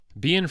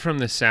Being from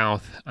the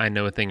South, I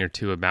know a thing or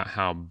two about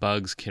how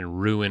bugs can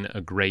ruin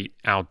a great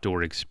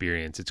outdoor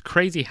experience. It's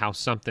crazy how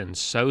something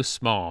so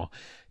small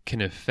can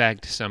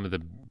affect some of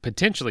the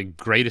potentially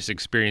greatest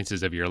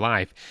experiences of your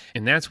life.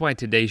 And that's why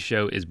today's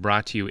show is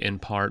brought to you in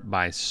part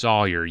by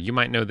Sawyer. You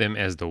might know them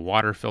as the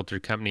water filter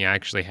company. I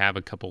actually have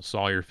a couple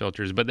Sawyer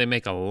filters, but they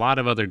make a lot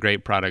of other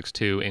great products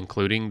too,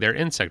 including their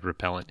insect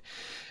repellent.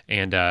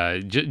 And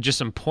just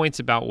some points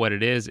about what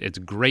it is. It's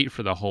great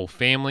for the whole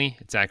family.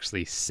 It's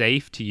actually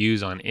safe to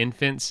use on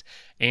infants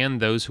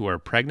and those who are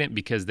pregnant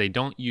because they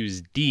don't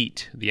use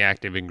DEET, the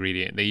active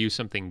ingredient. They use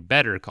something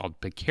better called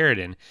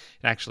picaridin. It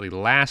actually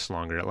lasts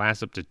longer. It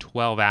lasts up to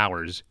 12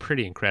 hours.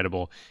 Pretty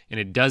incredible. And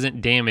it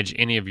doesn't damage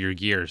any of your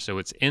gear. So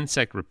it's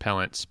insect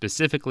repellent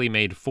specifically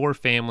made for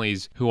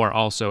families who are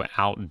also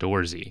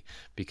outdoorsy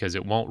because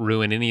it won't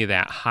ruin any of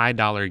that high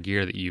dollar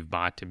gear that you've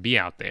bought to be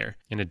out there.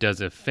 And it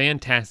does a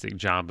fantastic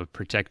job of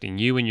protecting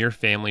you and your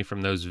family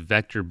from those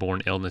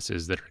vector-borne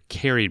illnesses that are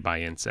carried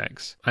by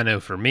insects. I know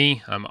for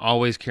me, I'm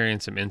always carrying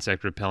some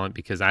insect repellent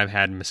because I've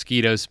had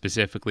mosquitoes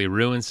specifically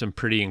ruin some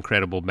pretty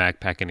incredible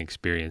backpacking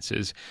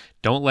experiences.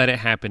 Don't let it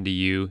happen to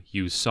you.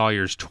 Use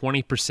Sawyer's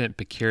 20%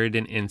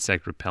 picaridin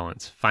insect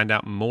repellents. Find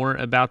out more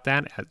about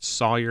that at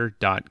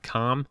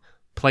sawyer.com.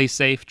 Play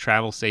safe,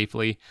 travel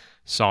safely.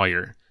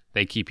 Sawyer.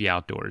 They keep you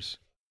outdoors.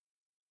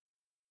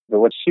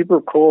 But what's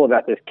super cool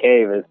about this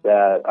cave is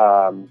that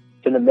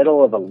it's in the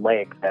middle of a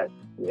lake that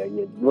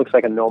it looks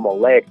like a normal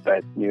lake,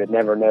 but you would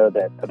never know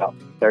that about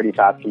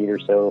 35 feet or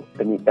so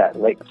beneath that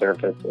lake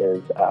surface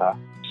is a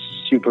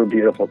super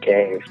beautiful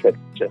cave that's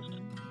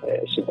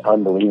it's just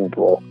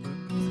unbelievable.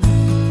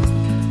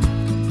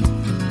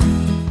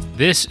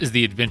 This is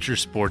the Adventure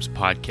Sports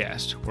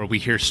Podcast, where we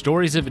hear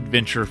stories of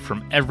adventure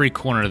from every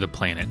corner of the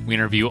planet. We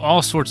interview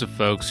all sorts of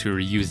folks who are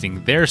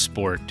using their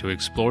sport to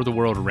explore the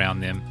world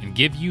around them and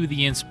give you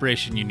the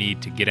inspiration you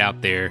need to get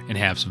out there and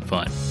have some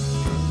fun.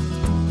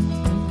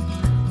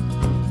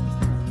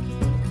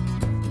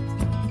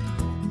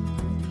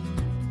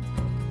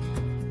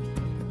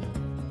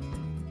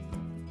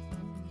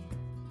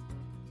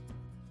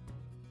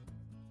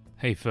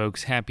 Hey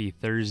folks, happy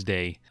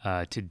Thursday.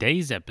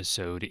 Today's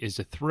episode is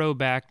a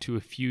throwback to a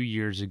few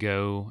years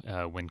ago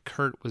when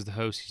Kurt was the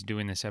host. He's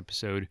doing this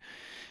episode,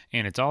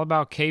 and it's all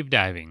about cave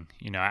diving.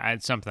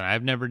 It's something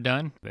I've never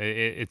done.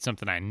 It's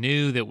something I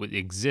knew that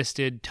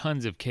existed,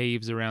 tons of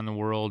caves around the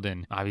world,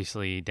 and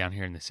obviously down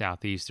here in the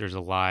Southeast there's a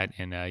lot,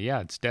 and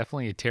it's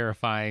definitely a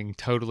terrifying,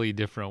 totally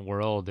different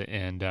world,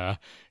 and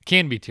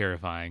can be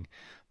terrifying.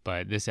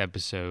 But this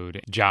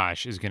episode,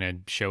 Josh is going to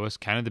show us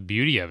kind of the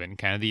beauty of it and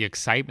kind of the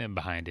excitement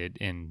behind it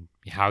and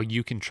how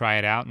you can try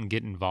it out and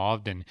get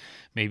involved and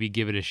maybe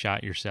give it a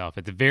shot yourself.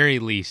 At the very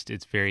least,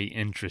 it's very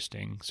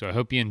interesting. So I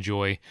hope you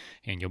enjoy,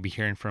 and you'll be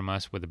hearing from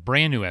us with a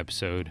brand new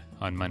episode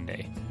on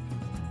Monday.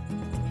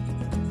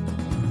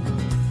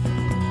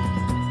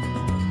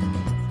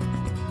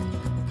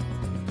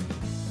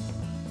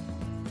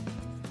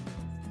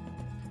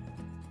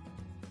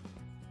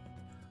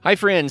 Hi,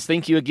 friends.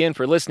 Thank you again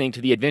for listening to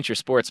the Adventure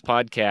Sports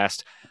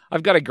Podcast.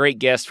 I've got a great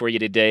guest for you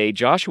today.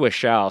 Joshua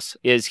Schaus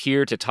is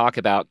here to talk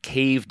about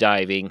cave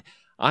diving.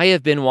 I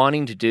have been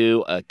wanting to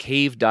do a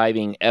cave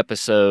diving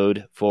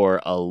episode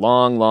for a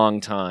long, long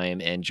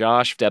time, and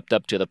Josh stepped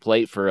up to the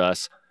plate for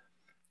us.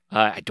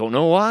 I don't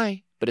know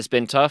why, but it's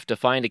been tough to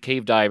find a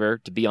cave diver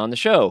to be on the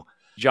show.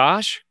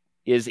 Josh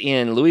is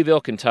in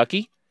Louisville,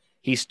 Kentucky.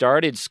 He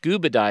started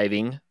scuba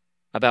diving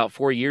about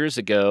 4 years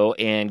ago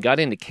and got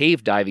into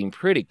cave diving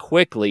pretty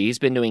quickly. He's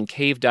been doing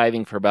cave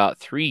diving for about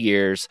 3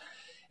 years,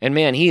 and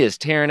man, he is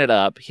tearing it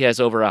up. He has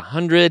over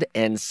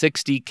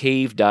 160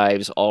 cave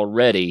dives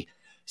already,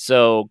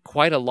 so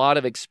quite a lot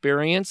of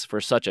experience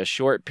for such a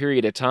short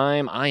period of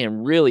time. I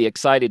am really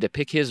excited to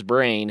pick his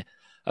brain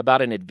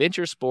about an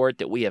adventure sport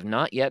that we have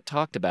not yet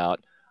talked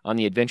about on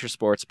the Adventure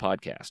Sports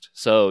Podcast.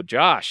 So,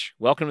 Josh,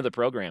 welcome to the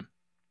program.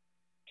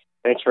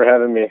 Thanks for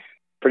having me.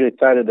 Pretty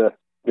excited to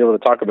be able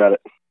to talk about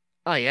it.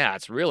 Oh, yeah,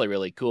 it's really,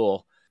 really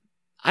cool.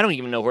 I don't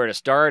even know where to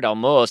start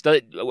almost.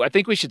 I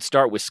think we should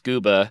start with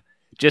scuba,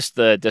 just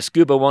the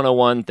Scuba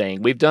 101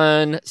 thing. We've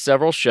done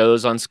several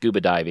shows on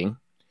scuba diving,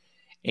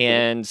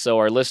 and so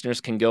our listeners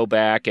can go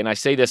back, and I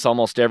say this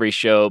almost every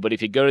show, but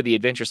if you go to the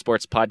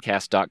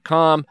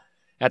adventuresportspodcast.com,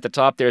 at the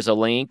top there's a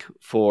link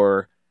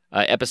for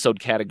episode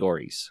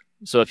categories.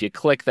 So if you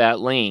click that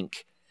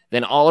link,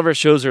 then all of our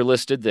shows are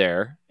listed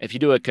there. If you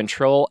do a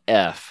Control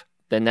F,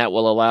 then that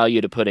will allow you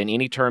to put in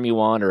any term you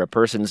want or a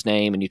person's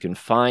name, and you can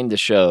find the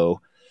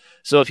show.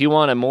 So if you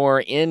want a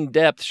more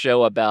in-depth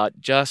show about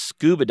just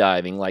scuba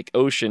diving, like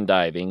ocean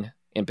diving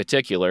in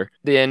particular,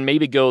 then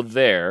maybe go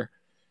there.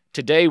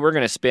 Today we're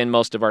going to spend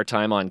most of our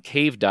time on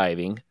cave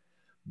diving,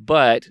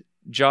 but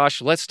Josh,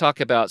 let's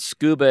talk about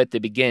scuba at the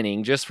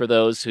beginning, just for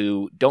those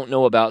who don't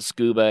know about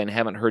scuba and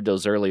haven't heard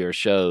those earlier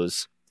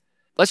shows.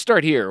 Let's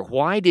start here.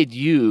 Why did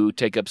you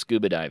take up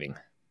scuba diving?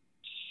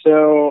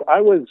 So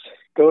I was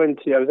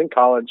in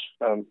college,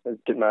 I was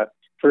getting my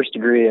first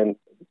degree, and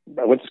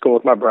I went to school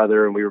with my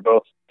brother, and we were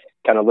both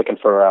kind of looking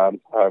for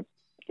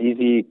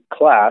easy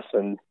class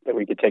and that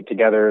we could take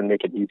together and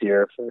make it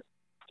easier for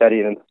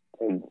studying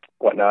and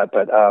whatnot.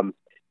 But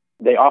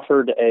they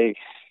offered a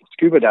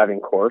scuba diving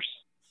course.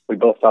 We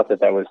both thought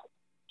that was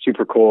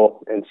super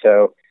cool. And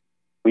so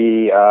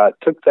we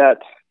took that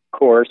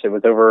course. It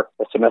was over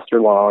a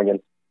semester long, and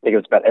I think it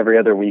was about every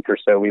other week or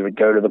so we would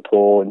go to the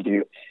pool and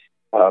do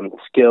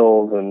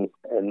skills and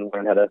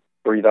learn how to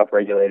breathe off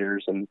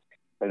regulators and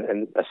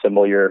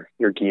assemble your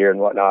gear and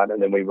whatnot.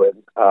 And then we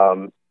would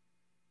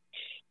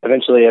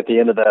eventually, at the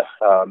end of the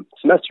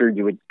semester,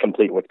 you would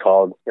complete what's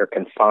called your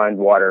confined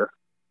water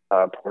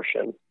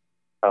portion.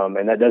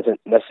 And that doesn't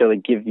necessarily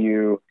give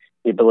you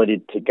the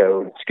ability to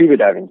go scuba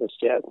diving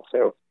just yet.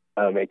 So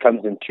it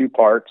comes in two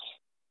parts.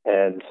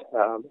 And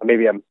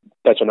maybe I'm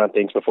touching on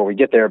things before we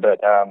get there, but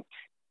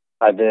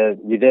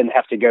you then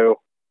have to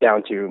go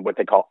down to what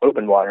they call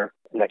open water,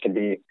 and that can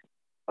be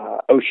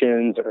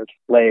oceans or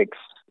lakes,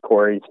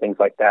 quarries, things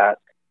like that,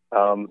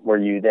 where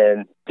you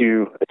then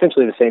do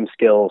essentially the same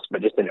skills,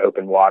 but just in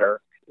open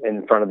water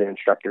in front of the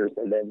instructors,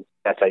 and then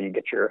that's how you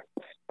get your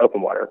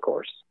open water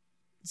course.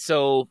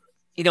 So,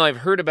 I've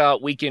heard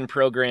about weekend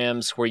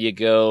programs where you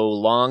go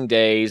long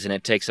days and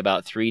it takes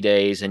about 3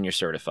 days and you're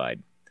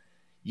certified.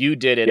 You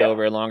did it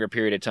over a longer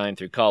period of time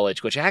through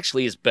college, which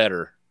actually is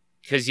better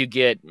because you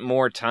get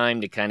more time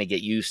to kind of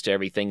get used to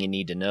everything you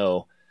need to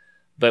know.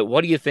 But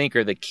what do you think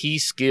are the key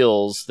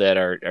skills that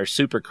are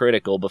super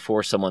critical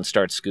before someone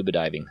starts scuba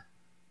diving?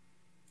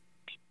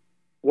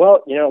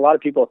 Well, a lot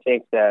of people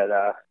think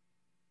that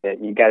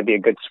you got to be a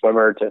good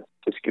swimmer to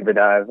scuba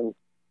dive, and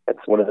that's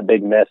one of the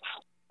big myths.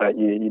 But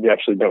you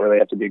actually don't really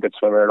have to be a good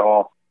swimmer at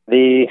all.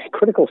 The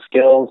critical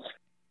skills,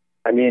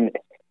 I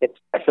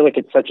feel like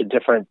it's such a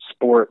different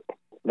sport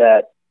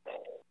that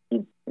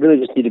you really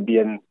just need to be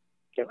in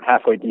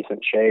halfway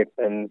decent shape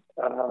and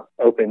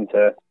open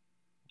to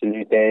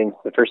new things.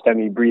 The first time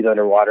you breathe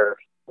underwater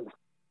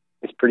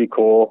is pretty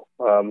cool.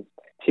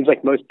 Seems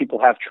like most people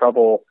have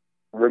trouble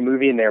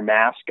removing their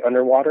mask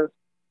underwater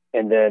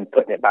and then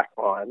putting it back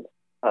on.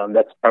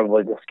 That's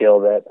probably the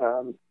skill that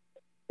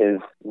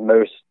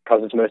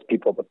causes most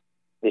people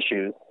the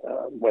issues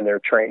when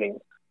they're training.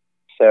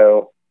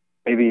 So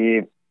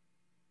maybe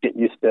get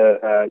used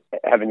to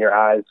having your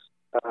eyes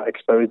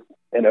exposed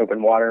in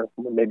open water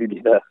would maybe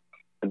be the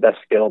best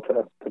skill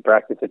to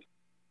practice if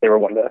they were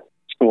wanting to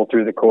school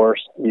through the course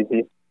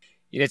easy.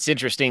 It's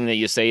interesting that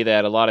you say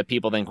that. A lot of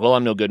people think, well,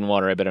 I'm no good in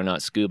water, I better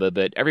not scuba.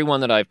 But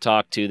everyone that I've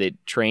talked to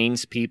that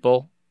trains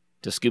people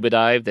to scuba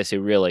dive, they say,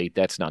 really,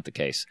 that's not the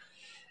case.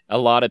 A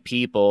lot of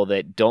people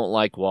that don't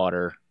like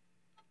water,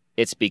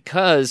 it's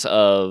because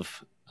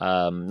of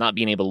not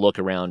being able to look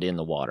around in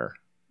the water.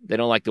 They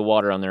don't like the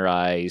water on their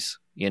eyes,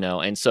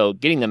 and so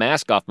getting the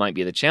mask off might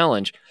be the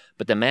challenge,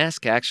 but the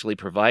mask actually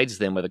provides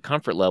them with a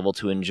comfort level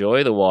to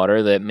enjoy the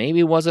water that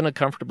maybe wasn't a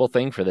comfortable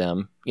thing for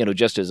them,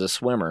 just as a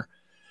swimmer.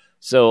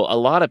 So a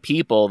lot of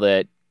people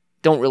that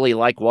don't really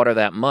like water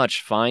that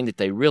much find that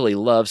they really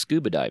love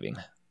scuba diving.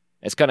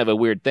 It's kind of a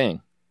weird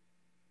thing.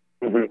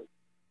 Mm-hmm.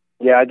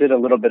 Yeah, I did a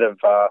little bit of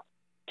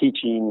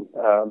teaching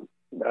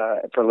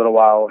for a little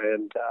while,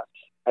 and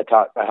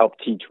I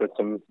helped teach with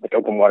some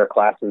open water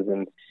classes,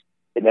 and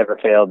it never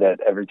failed that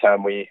every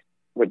time we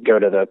would go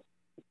to the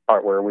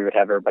part where we would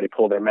have everybody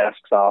pull their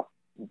masks off,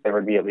 there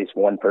would be at least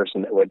one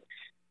person that would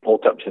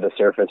bolt up to the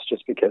surface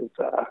just because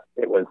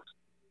it was,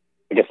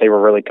 I guess they were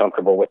really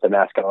comfortable with the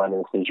mask on, and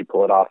as soon as you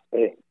pull it off,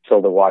 they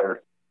feel the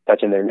water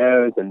touching their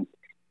nose, and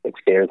it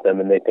scares them,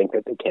 and they think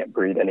that they can't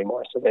breathe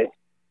anymore, so they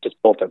just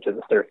bolt up to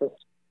the surface.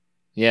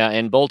 Yeah,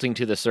 and bolting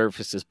to the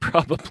surface is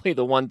probably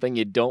the one thing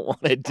you don't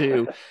want to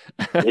do.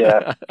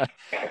 Yeah.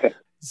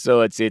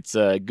 So it's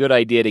a good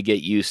idea to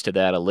get used to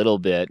that a little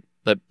bit,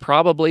 but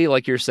probably,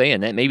 like you're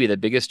saying, that may be the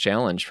biggest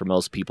challenge for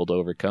most people to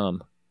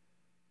overcome.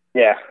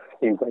 Yeah,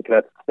 seems like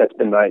that's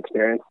been my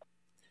experience.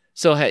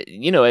 So,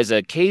 as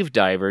a cave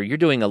diver, you're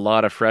doing a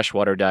lot of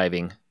freshwater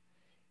diving.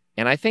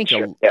 And I think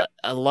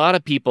a lot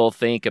of people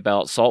think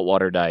about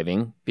saltwater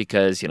diving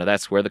because,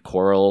 that's where the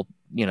coral,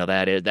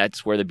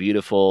 that's where the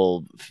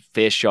beautiful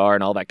fish are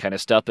and all that kind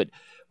of stuff. But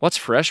what's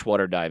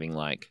freshwater diving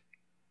like?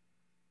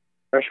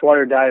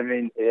 Freshwater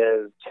diving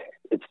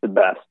it's the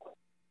best.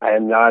 I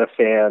am not a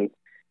fan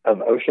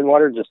of ocean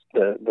water, just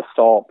the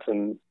salts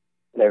and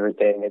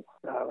everything.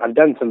 I've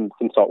done some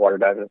saltwater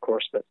diving, of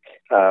course, but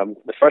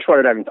the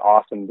freshwater diving is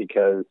awesome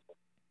because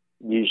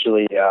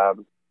usually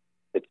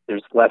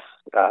there's less.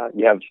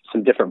 You have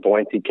some different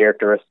buoyancy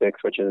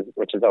characteristics, which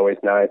is always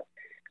nice.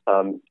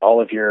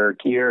 All of your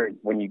gear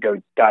when you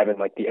go diving,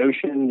 like the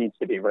ocean, needs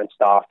to be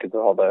rinsed off because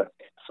all the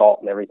salt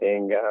and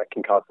everything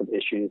can cause some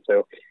issues.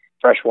 So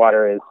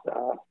freshwater is,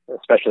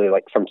 especially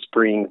like from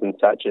springs and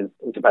such, is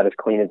about as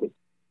clean as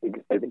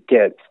it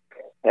gets,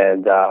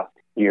 and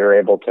you're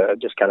able to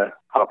just kind of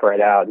hop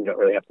right out. You don't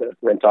really have to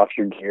rinse off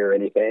your gear or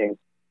anything.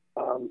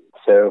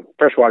 So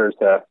freshwater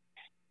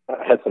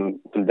has some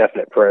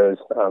definite pros.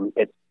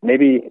 It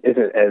maybe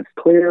isn't as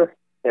clear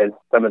as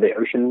some of the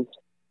oceans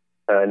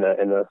in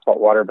the salt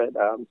water, but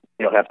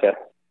you don't have to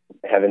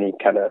have any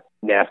kind of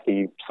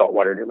nasty salt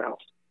water in your mouth.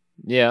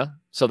 Yeah.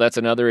 So that's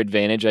another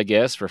advantage, I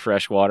guess, for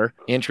freshwater.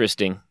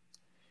 Interesting.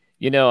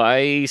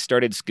 I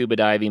started scuba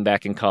diving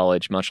back in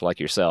college, much like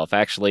yourself,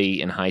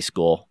 actually in high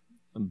school,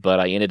 but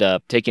I ended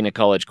up taking a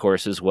college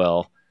course as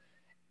well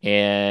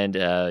and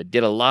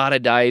did a lot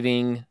of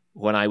diving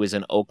when I was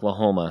in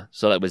Oklahoma.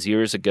 So that was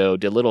years ago.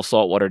 Did a little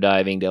saltwater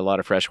diving, did a lot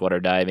of freshwater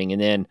diving.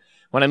 And then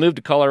when I moved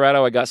to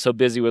Colorado, I got so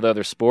busy with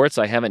other sports,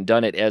 I haven't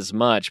done it as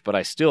much, but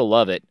I still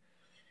love it.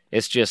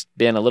 It's just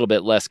been a little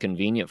bit less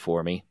convenient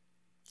for me.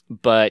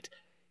 But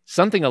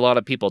something a lot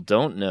of people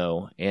don't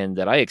know, and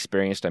that I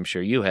experienced, I'm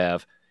sure you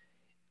have,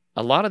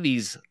 a lot of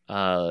these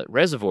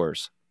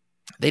reservoirs,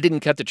 they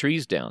didn't cut the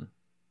trees down.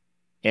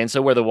 And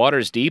so where the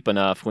water's deep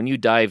enough, when you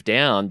dive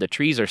down, the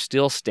trees are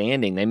still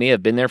standing. They may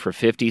have been there for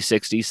 50,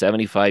 60,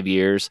 75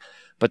 years,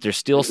 but they're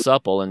still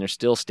supple and they're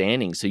still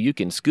standing. So you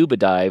can scuba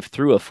dive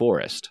through a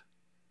forest.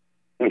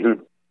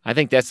 Mm-hmm. I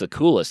think that's the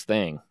coolest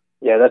thing.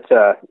 Yeah,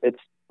 it's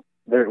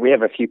there. We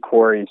have a few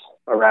quarries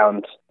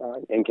around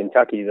in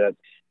Kentucky that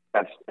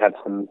have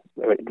some,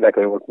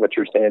 exactly what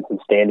you're saying, some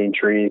standing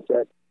trees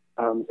that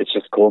it's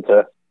just cool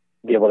to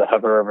be able to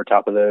hover over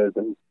top of those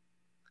and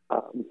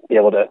be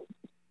able to,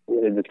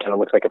 it just kind of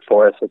looks like a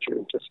forest that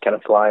you're just kind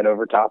of flying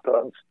over top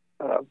of.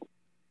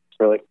 It's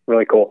really,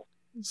 really cool.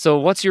 So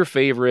what's your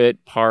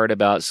favorite part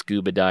about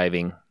scuba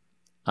diving?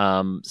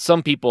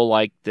 Some people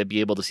like to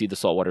be able to see the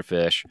saltwater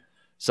fish.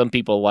 Some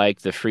people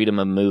like the freedom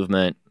of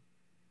movement,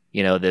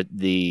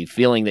 the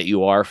feeling that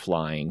you are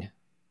flying.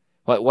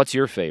 What's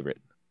your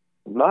favorite?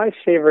 My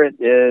favorite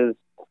is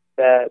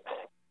that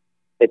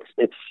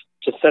it's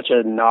just such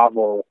a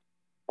novel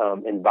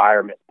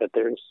environment that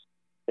there's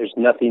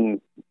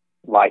nothing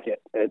like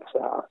it.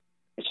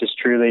 It's just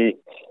truly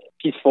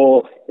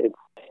peaceful.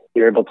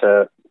 You're able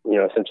to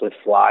essentially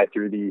fly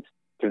through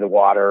the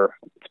water.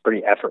 It's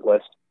pretty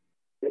effortless.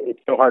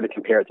 It's so hard to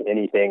compare it to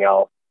anything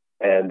else,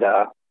 and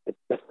it's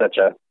just such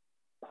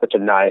a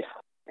nice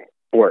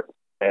sport.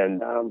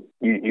 And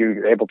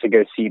you're able to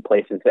go see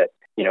places that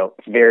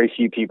very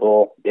few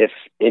people, if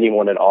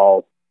anyone at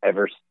all,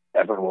 ever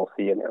will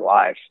see in their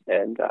life.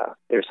 And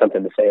there's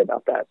something to say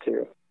about that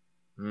too.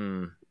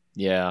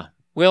 Yeah.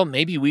 Well,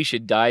 maybe we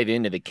should dive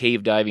into the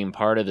cave diving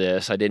part of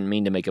this. I didn't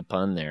mean to make a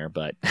pun there,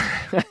 but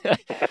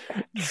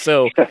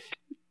so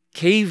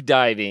cave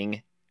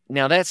diving,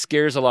 now that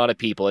scares a lot of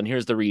people. And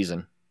here's the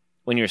reason.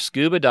 When you're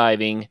scuba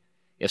diving,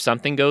 if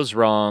something goes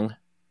wrong,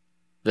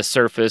 the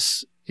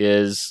surface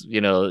is,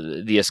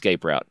 the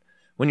escape route.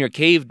 When you're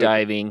cave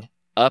diving,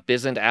 up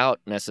isn't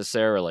out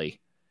necessarily.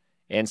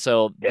 And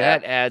so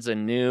that adds a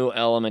new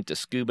element to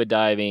scuba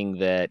diving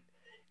that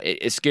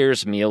it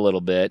scares me a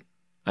little bit.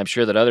 I'm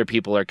sure that other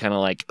people are kind of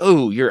like,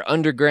 oh, you're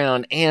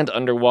underground and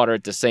underwater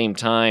at the same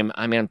time.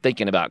 I mean, I'm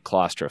thinking about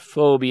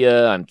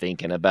claustrophobia. I'm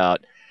thinking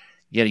about,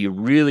 you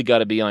really got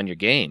to be on your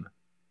game.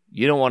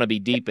 You don't want to be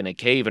deep in a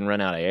cave and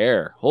run out of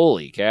air.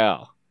 Holy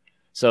cow.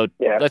 So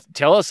let's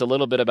tell us a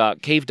little bit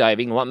about cave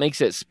diving. What makes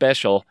it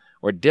special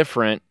or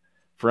different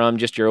from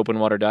just your open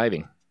water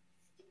diving?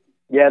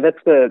 Yeah, that's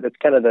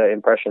kind of the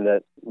impression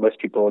that most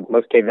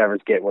cave divers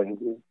get when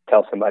you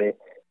tell somebody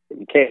that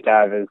you cave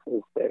dive is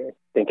they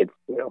think it's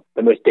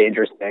the most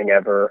dangerous thing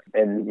ever.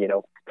 And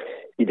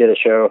you did a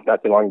show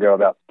not too long ago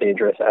about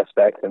dangerous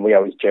aspects, and we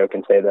always joke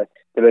and say that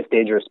the most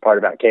dangerous part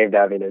about cave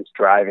diving is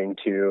driving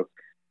to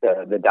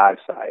the dive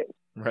site.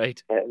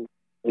 Right. And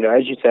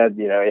as you said,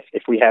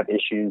 if we have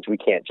issues, we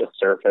can't just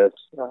surface.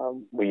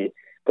 We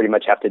pretty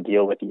much have to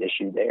deal with the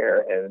issue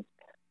there,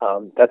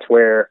 and that's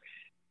where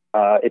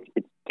it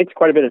takes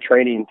quite a bit of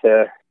training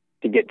to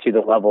get to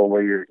the level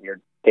where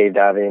you're cave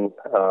diving,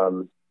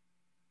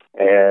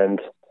 and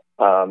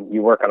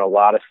you work on a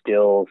lot of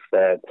skills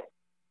that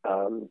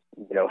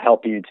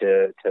help you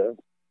to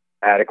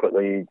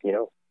adequately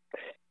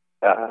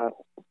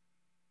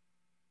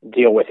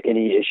deal with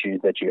any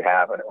issues that you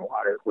have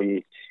underwater.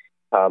 We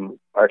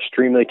are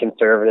extremely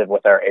conservative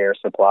with our air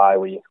supply.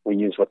 We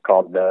use what's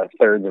called the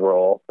thirds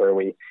rule, where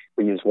we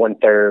use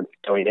 1/3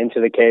 going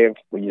into the cave,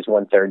 we use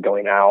 1/3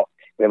 going out,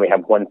 and then we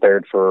have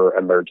 1/3 for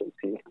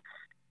emergency.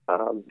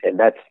 And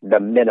that's the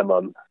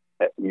minimum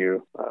that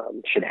you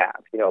should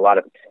have.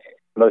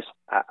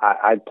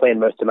 I plan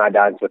most of my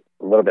dives with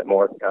a little bit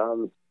more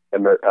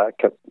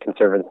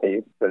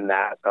conservancy than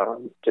that,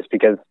 just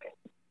because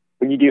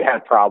when you do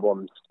have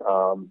problems,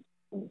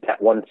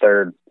 that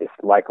 1/3 is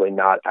likely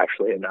not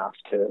actually enough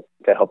to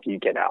help you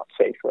get out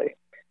safely.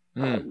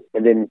 And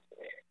then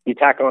you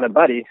tack on a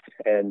buddy,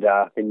 and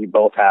then you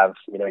both have,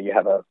 you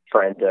have a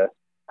friend to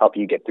help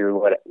you get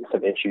through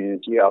some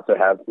issues. You also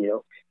have,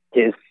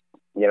 his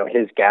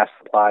gas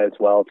supply as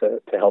well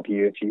to help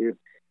you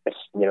if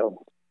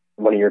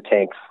one of your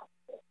tanks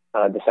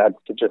decides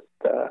to just,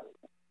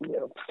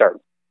 start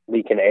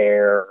leaking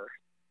air or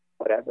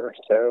whatever.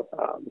 So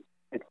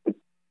it's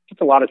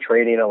just a lot of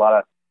training, a lot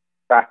of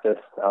practice,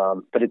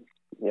 but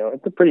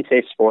it's a pretty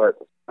safe sport.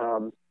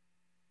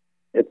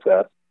 It's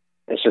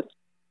just,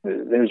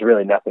 there's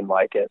really nothing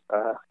like it,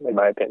 in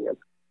my opinion.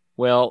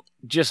 Well,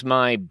 just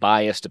my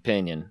biased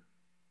opinion.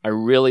 I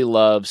really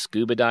love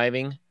scuba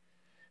diving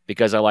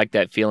because I like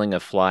that feeling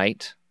of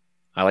flight.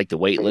 I like the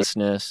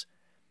weightlessness.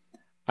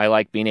 I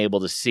like being able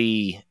to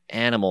see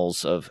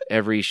animals of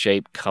every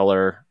shape,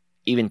 color,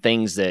 even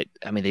things that,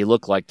 I mean, they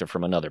look like they're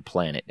from another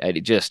planet.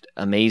 Just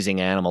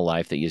amazing animal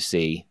life that you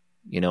see,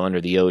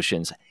 under the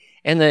oceans.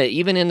 And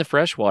even in the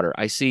freshwater,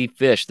 I see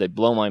fish that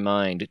blow my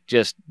mind,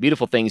 just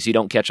beautiful things you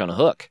don't catch on a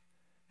hook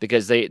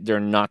because they're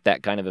not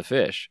that kind of a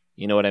fish.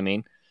 You know what I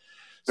mean?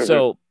 Mm-hmm.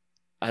 So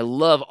I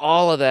love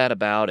all of that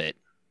about it.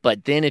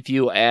 But then if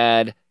you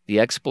add the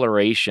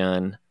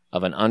exploration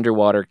of an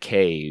underwater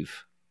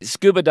cave,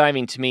 scuba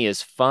diving to me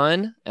is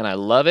fun and I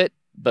love it.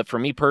 But for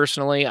me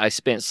personally, I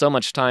spent so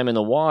much time in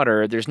the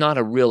water, there's not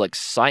a real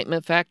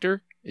excitement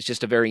factor. It's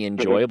just a very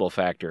enjoyable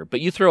factor.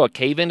 But you throw a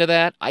cave into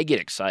that, I get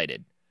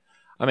excited.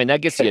 I mean,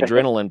 that gets the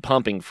adrenaline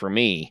pumping for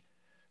me.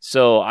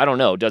 So I don't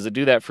know. Does it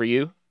do that for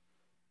you?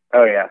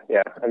 Oh, yeah.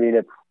 Yeah. I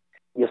mean,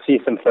 you'll see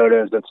some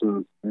photos of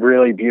some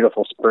really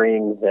beautiful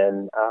springs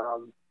and,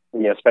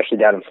 especially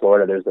down in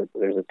Florida,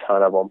 there's a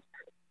ton of them.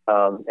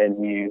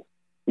 And you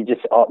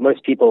just,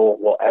 most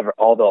people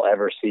all they'll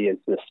ever see is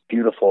this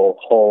beautiful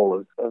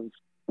hole of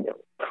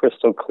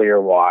crystal clear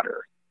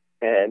water.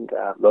 And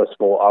most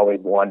will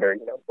always wonder,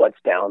 what's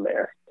down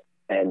there.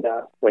 And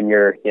when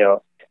you're,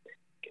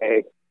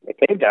 a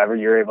cave diver,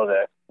 you're able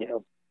to,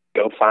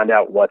 go find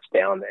out what's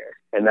down there.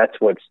 And that's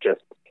it's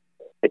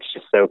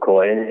just so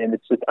cool. And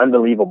it's just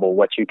unbelievable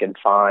what you can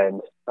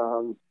find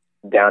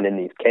down in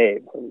these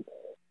caves. And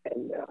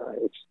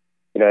it's,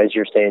 as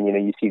you're saying,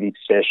 you see these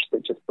fish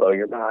that just blow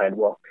your mind.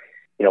 Well,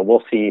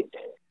 we'll see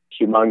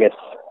humongous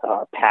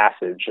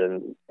passage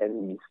and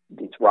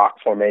these rock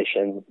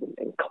formations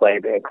and clay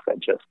banks that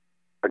just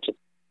are just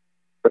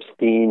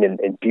pristine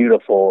and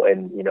beautiful.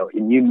 And,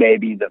 and you may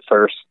be the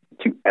first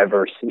to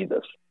ever see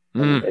this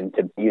and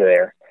to be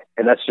there.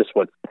 And that's just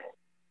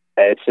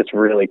it's just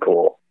really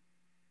cool.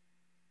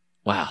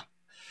 Wow.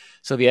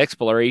 So the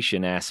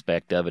exploration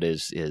aspect of it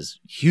is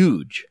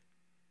huge.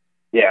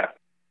 Yeah.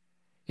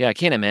 Yeah, I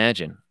can't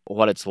imagine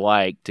what it's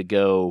like to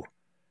go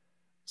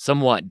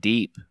somewhat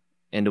deep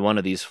into one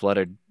of these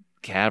flooded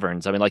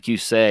caverns. I mean, like you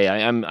say,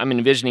 I'm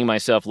envisioning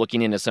myself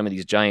looking into some of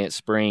these giant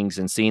springs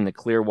and seeing the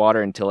clear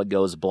water until it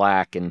goes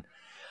black. And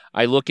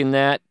I look in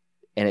that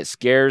and it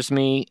scares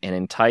me and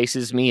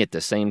entices me at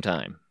the same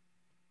time.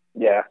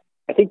 Yeah.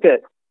 I think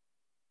that,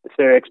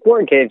 so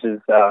exploring caves is,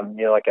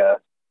 like a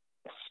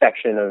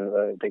section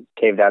of the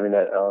cave diving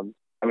that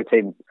I would say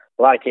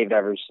a lot of cave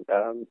divers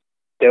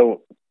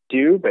don't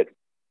do, but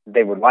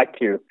they would like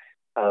to.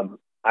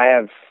 I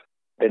have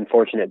been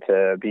fortunate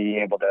to be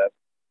able to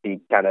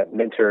be kind of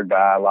mentored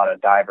by a lot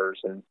of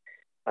divers and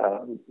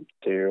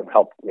to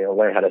help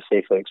learn how to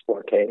safely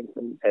explore caves,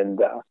 and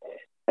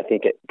I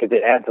think because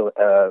it adds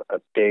a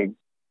big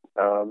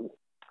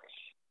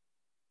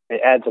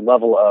it adds a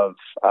level of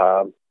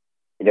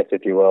I guess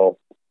if you will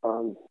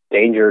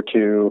danger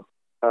to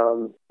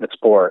the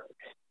sport.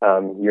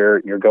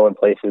 You're going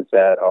places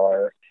that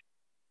are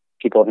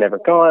people have never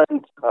gone.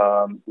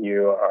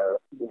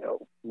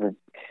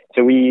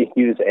 So we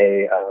use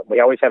we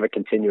always have a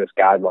continuous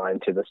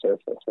guideline to the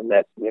surface, and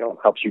that,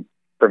 helps you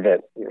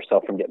prevent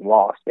yourself from getting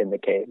lost in the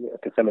cave,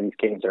 because some of these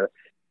caves are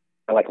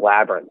like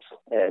labyrinths,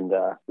 and,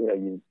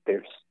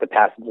 there's the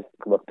passages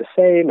look the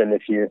same. And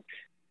if you,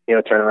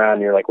 turn around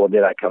and you're like, well,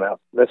 did I come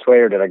out this way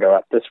or did I go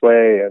out this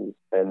way?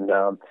 And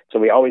so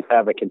we always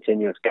have a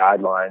continuous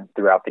guideline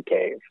throughout the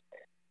cave.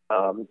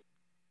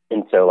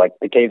 And so like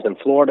the caves in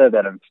Florida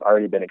that have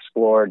already been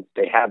explored,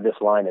 they have this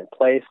line in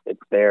place.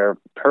 It's there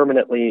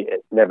permanently.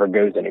 It never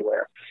goes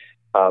anywhere.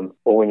 But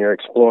when you're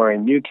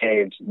exploring new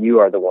caves, you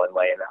are the one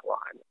laying that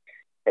line.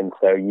 And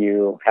so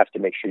you have to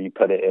make sure you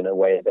put it in a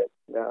way that,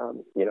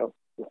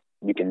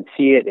 you can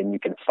see it and you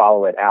can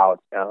follow it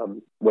out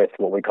with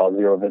what we call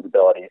zero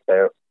visibility.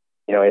 So,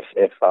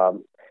 if a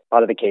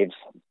lot of the caves,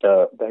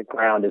 the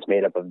ground is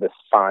made up of this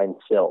fine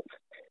silt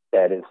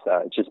that is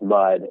just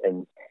mud.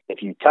 And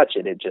if you touch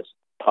it, it just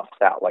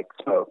puffs out like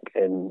smoke.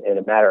 And in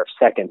a matter of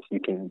seconds, you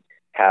can't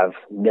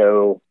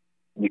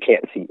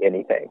see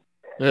anything.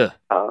 Yeah.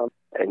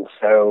 And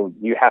so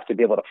you have to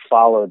be able to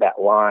follow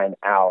that line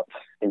out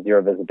in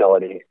zero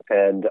visibility.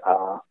 And,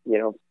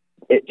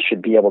 it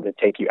should be able to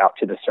take you out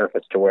to the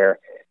surface to where,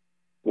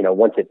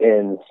 once it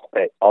ends,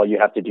 all you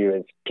have to do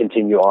is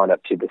continue on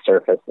up to the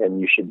surface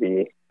and you should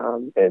be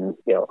in,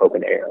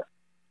 open air.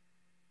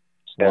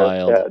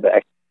 So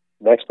the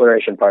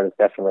exploration part is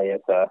definitely,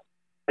 it's a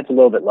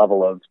little bit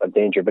level of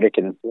danger, but it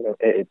can,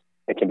 it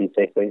can be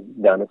safely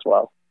done as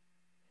well.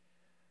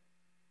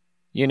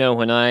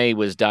 When I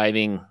was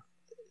diving,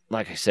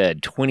 like I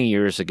said, 20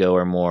 years ago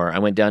or more, I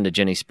went down to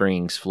Jenny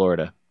Springs,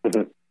 Florida.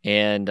 Mm-hmm.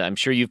 And I'm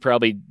sure you've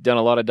probably done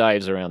a lot of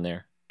dives around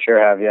there. Sure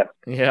have, yeah.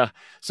 Yeah.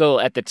 So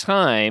at the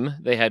time,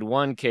 they had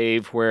one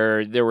cave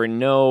where there were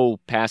no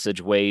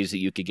passageways that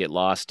you could get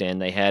lost in.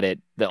 They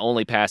had the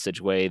only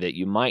passageway that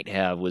you might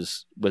have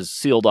was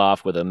sealed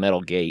off with a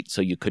metal gate,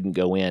 so you couldn't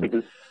go in. Mm-hmm.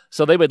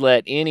 So they would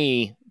let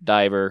any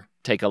diver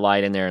take a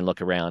light in there and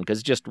look around, because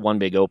it's just one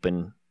big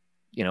open,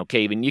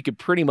 cave, and you could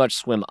pretty much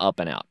swim up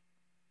and out.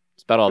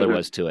 That's about all there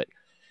was to it.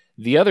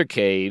 The other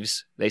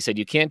caves, they said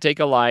you can't take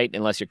a light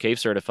unless you're cave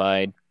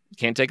certified. You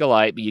can't take a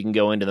light, but you can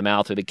go into the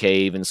mouth of the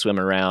cave and swim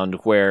around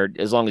where,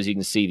 as long as you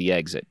can see the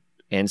exit.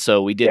 And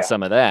so we did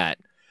some of that,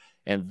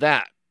 and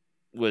that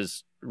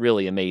was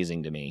really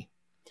amazing to me.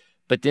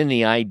 But then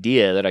the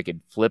idea that I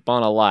could flip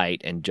on a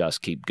light and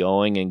just keep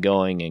going and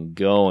going and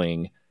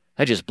going,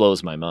 that just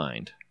blows my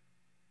mind.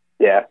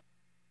 Yeah.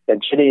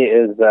 And Ginny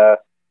is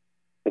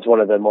one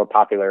of the more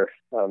popular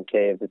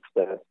caves. It's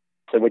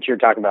so what you're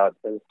talking about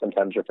is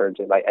sometimes referred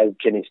to like as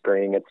Ginny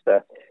Spring.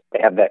 They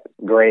have that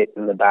grate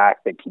in the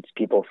back that keeps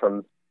people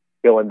from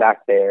going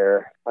back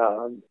there.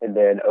 And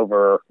then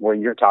over where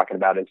you're talking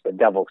about is the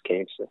Devil's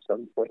Cave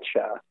system, which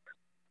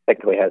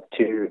technically has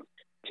two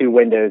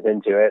windows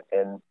into it.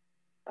 And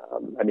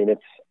I mean,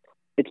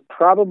 it's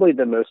probably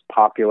the most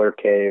popular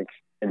cave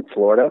in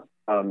Florida.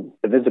 The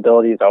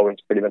visibility is always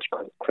pretty much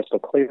crystal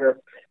clear.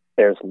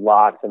 There's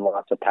lots and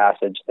lots of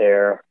passage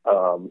there.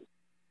 And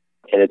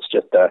it's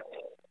just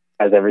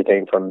has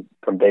everything from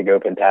big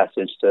open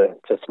passage to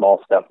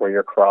small stuff where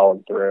you're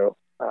crawling through.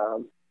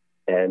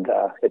 And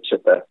it's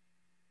just a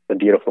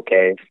beautiful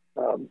cave.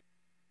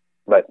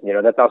 But,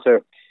 that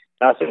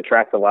also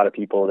attracts a lot of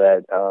people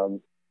that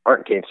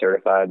aren't cave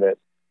certified that,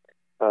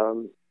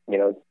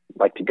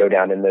 like to go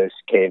down in those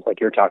caves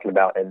like you're talking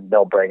about, and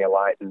they'll bring a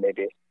light and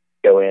maybe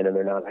go in and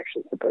they're not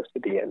actually supposed to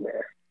be in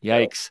there.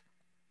 Yikes.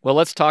 Well,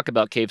 let's talk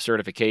about cave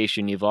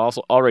certification. You've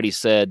also already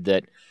said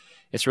that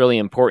it's really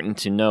important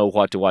to know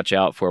what to watch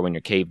out for when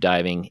you're cave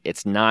diving.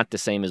 It's not the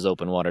same as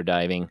open water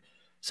diving.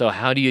 So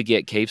how do you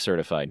get cave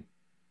certified?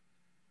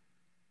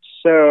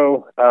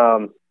 So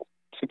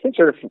cave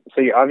certified.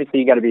 So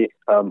you got to be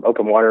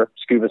open water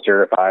scuba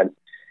certified,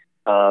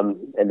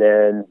 and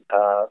then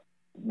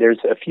there's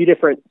a few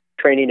different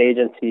training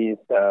agencies,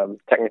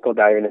 Technical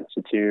Diving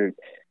Institute,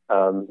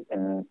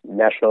 and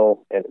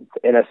National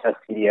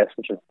NSSCDS,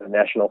 which is the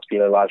National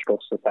Speleological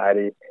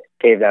Society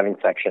Cave Diving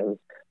Section.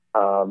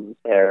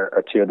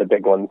 Are two of the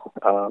big ones,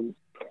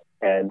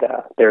 and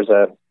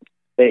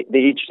they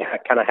each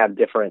kind of have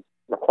different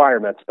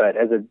requirements, but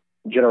as a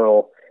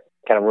general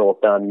kind of rule of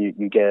thumb,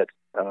 you get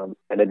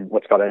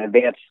what's called an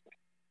advanced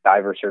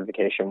diver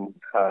certification,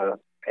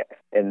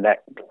 and that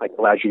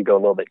allows you to go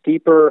a little bit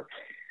deeper.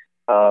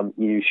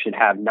 You should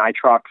have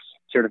nitrox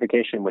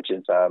certification, which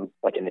is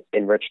like an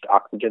enriched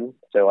oxygen.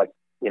 So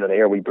the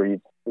air we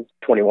breathe is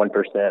 21%.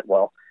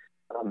 Well,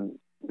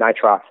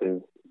 nitrox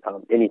is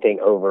anything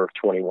over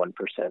 21%.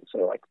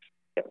 So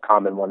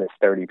common one is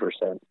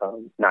 30%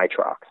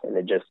 nitrox, and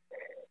it just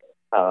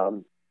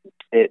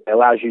it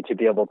allows you to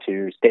be able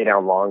to stay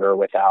down longer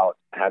without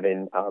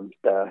having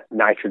the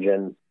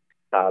nitrogen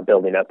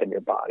building up in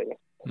your body.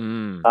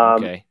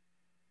 Okay.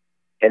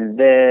 And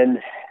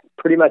then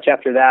pretty much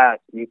after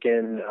that, you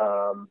can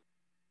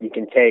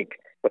take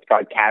what's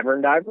called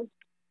cavern diver,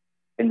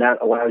 and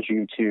that allows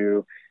you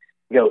to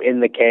go in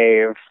the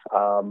cave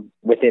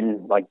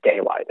within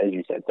daylight, as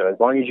you said. So as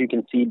long as you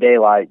can see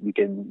daylight, you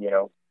can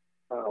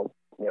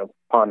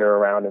ponder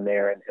around in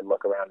there and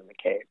look around in the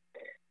cave.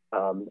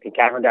 And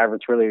cavern diver,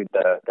 it's really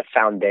the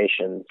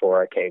foundation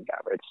for a cave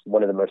diver. It's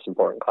one of the most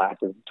important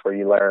classes. It's where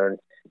you learn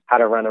how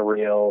to run a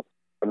reel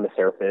from the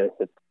surface.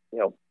 It's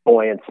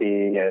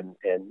buoyancy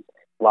and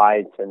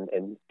lights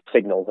and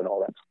signals and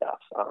all that stuff.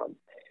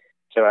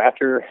 So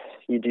after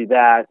you do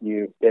that,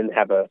 you then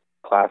have a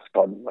class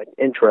called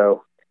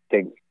Intro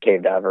to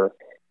Cave Diver,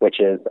 which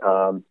is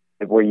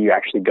where you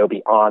actually go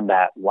beyond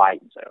that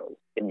light zone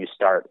and you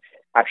start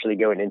actually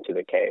going into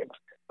the cave.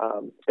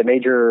 The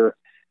major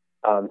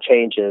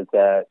change is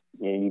that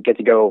you get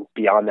to go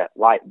beyond that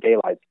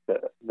daylight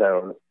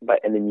zone,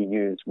 and then you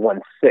use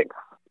 1/6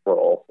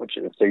 roll, which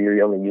is so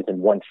you're only using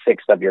 1/6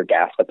 of your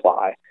gas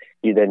supply.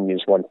 You then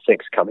use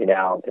 1/6 coming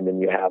out, and then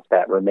you have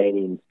that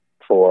remaining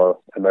for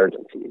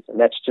emergencies, and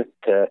that's just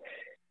to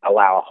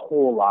allow a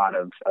whole lot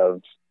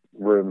of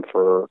room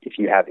for if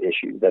you have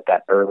issues at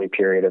that early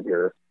period of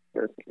your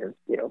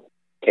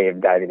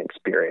cave diving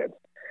experience.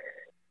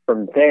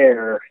 From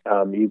there,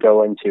 you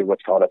go into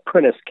what's called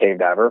apprentice cave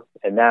diver,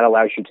 and that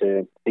allows you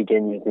to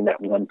begin using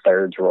that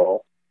 1/3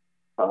 roll,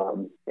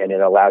 and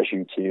it allows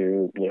you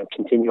to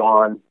continue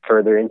on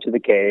further into the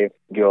cave,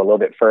 go a little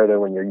bit further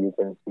when you're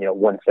using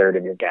 1/3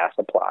 of your gas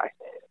supply.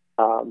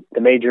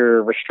 The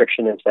major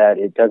restriction is that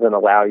it doesn't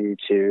allow you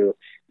to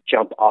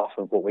jump off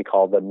of what we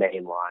call the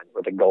main line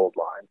or the gold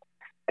line,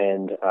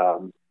 and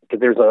because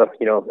there's a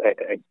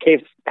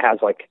cave has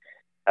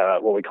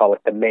what we call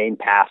the main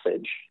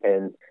passage,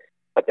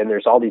 but then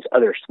there's all these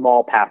other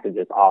small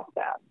passages off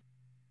that.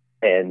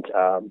 And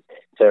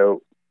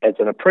so as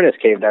an apprentice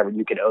cave diver,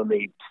 you can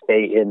only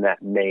stay in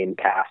that main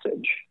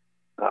passage,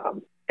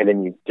 and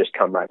then you just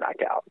come right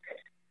back out.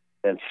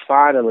 And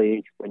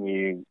finally, when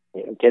you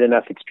get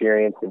enough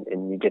experience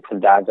and you get some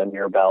dives under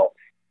your belt,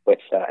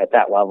 at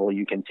that level,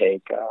 you can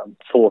take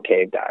full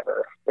cave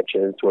diver, which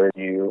is where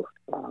you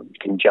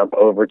can jump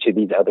over to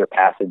these other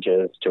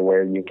passages to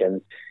where you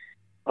can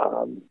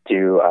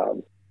do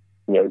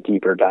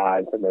deeper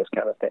dives and those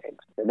kind of things.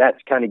 And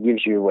that kind of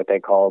gives you what they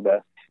call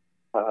the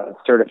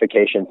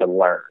certification to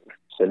learn.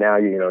 So now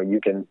you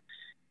can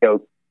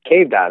go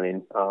cave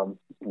diving,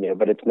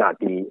 but it's not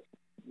you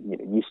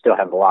still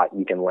have a lot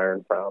you can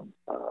learn from.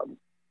 And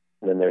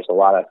then there's a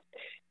lot of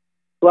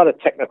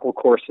technical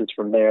courses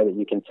from there that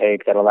you can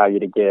take that allow you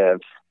to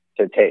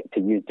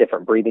use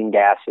different breathing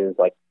gases,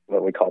 like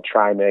what we call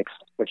trimix,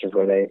 which is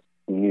where they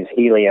use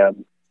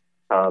helium,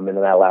 and then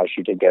that allows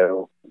you to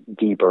go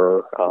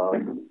deeper.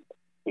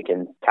 You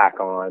can tack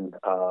on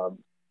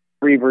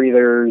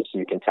rebreathers.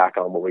 You can tack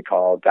on what we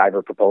call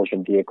diver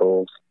propulsion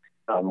vehicles,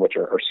 which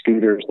are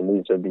scooters, and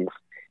these are these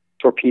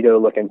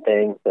torpedo-looking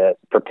things that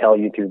propel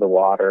you through the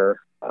water.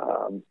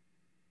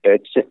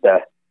 It's just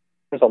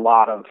there's a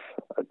lot of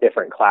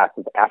different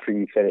classes after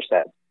you finish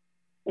that,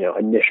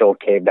 initial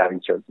cave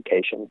diving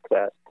certification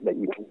that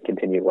you can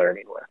continue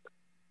learning with.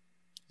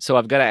 So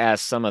I've got to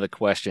ask some of the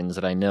questions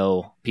that I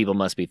know people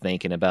must be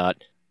thinking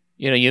about.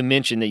 You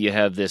mentioned that you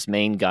have this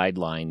main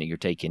guideline that you're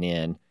taking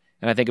in,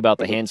 and I think about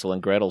the Hansel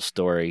and Gretel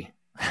story.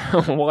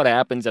 What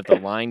happens if the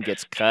line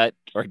gets cut,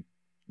 or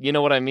you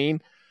know what I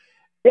mean?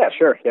 Yeah,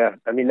 sure. Yeah.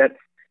 I mean, that's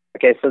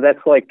okay. So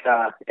that's like,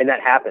 and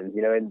that happens,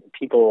 and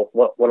people,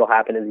 what'll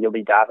happen is you'll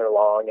be diving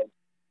along and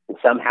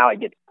somehow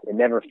it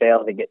never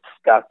fails. It gets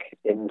stuck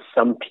in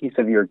some piece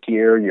of your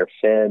gear, your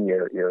fin,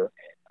 your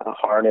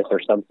harness or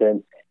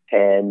something,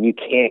 and you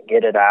can't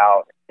get it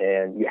out,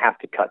 and you have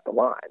to cut the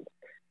line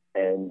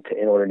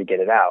in order to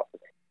get it out.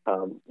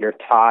 You're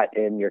taught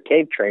in your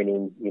cave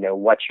training,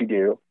 what you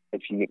do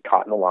if you get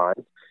caught in the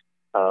line.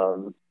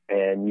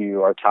 And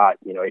you are taught,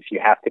 if you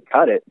have to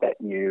cut it,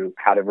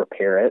 how to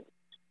repair it,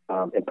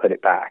 and put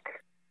it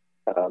back.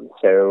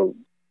 So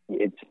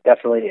it's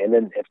definitely, and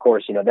then of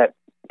course, that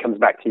comes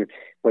back to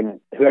when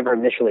whoever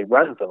initially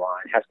runs the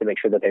line has to make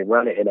sure that they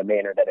run it in a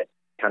manner that it's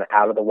kind of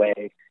out of the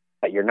way,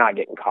 that you're not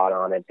getting caught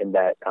on it, and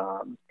that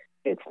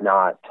it's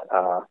not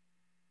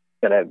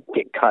going to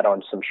get cut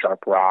on some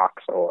sharp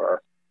rocks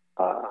or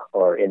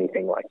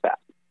anything like that.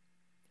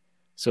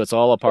 So it's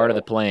all a part of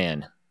the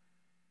plan.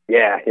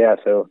 Yeah.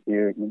 So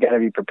you got to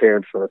be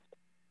prepared for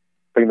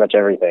pretty much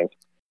everything.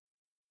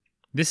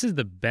 This is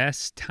the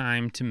best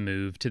time to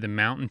move to the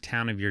mountain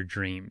town of your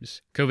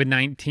dreams.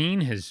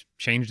 COVID-19 has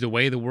changed the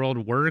way the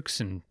world works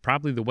and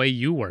probably the way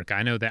you work.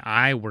 I know that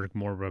I work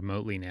more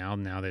remotely now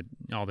that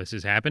all this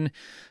has happened.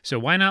 So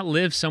why not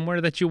live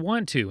somewhere that you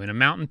want to, in a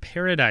mountain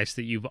paradise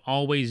that you've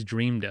always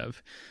dreamed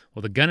of?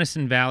 Well, the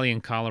Gunnison Valley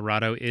in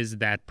Colorado is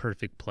that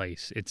perfect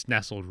place. It's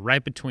nestled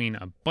right between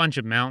a bunch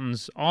of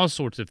mountains, all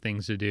sorts of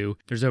things to do.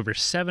 There's over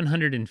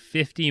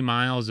 750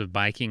 miles of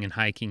biking and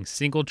hiking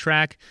single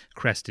track.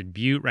 Crested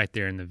Butte right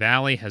there in the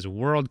valley has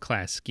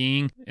world-class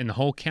skiing, and the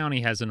whole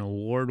county has an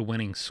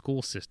award-winning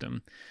school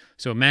system.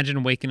 So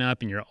imagine waking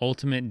up in your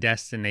ultimate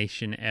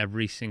destination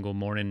every single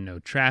morning. No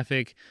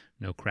traffic,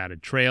 no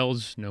crowded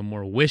trails, no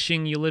more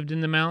wishing you lived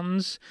in the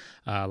mountains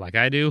like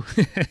I do.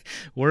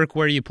 Work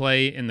where you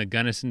play in the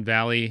Gunnison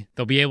Valley.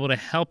 They'll be able to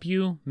help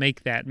you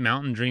make that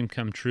mountain dream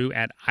come true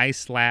at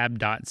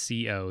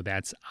icelab.co.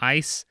 That's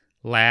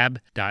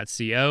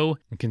icelab.co.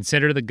 And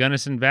consider the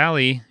Gunnison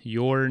Valley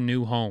your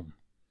new home.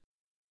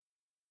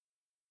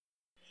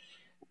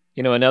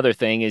 Another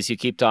thing is you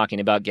keep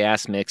talking about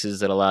gas mixes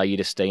that allow you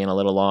to stay in a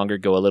little longer,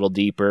 go a little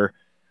deeper.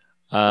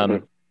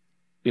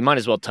 We might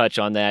as well touch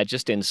on that.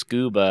 Just in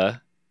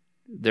scuba,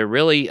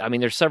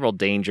 there's several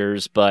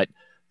dangers, but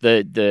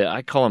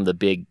I call them the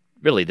big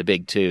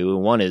two.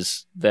 One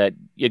is that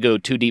you go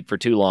too deep for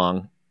too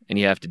long, and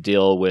you have to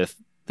deal with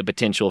the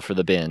potential for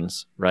the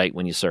bends, right,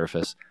 when you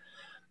surface.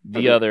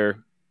 The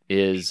other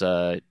is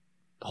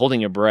holding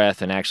your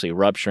breath and actually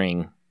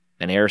rupturing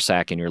an air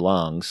sac in your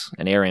lungs,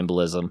 an air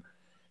embolism.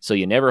 So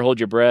you never hold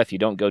your breath, you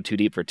don't go too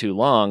deep for too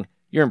long,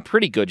 you're in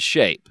pretty good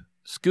shape.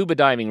 Scuba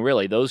diving,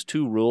 really, those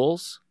two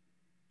rules,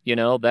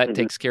 that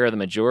takes care of the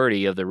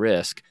majority of the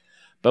risk.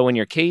 But when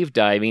you're cave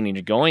diving and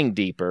you're going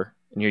deeper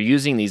and you're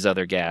using these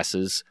other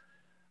gases,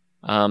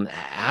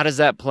 how does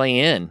that play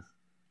in?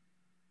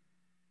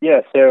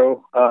 Yeah,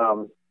 so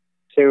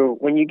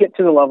when you get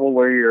to the level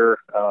where you're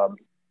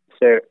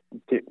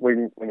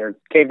when you're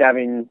cave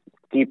diving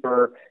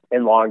deeper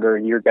and longer,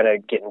 you're going to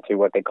get into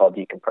what they call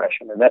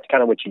decompression. And that's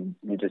kind of what you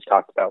just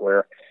talked about,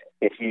 where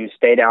if you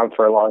stay down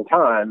for a long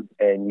time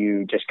and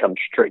you just come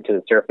straight to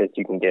the surface,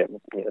 you can get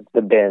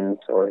the bends,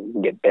 or you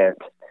can get bent.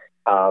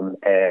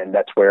 And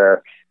that's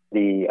where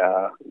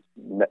the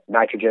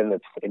nitrogen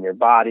that's in your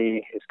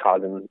body is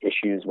causing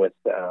issues with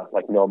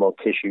like normal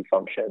tissue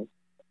function.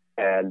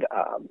 And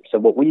so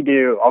what we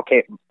do,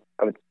 I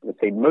would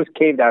say most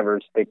cave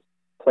divers, they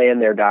plan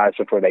their dives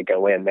before they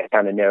go in. They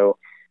kind of know,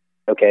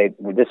 okay,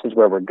 this is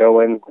where we're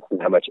going. This is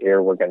how much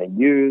air we're going to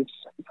use.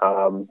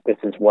 This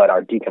is what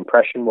our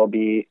decompression will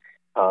be.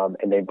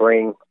 And they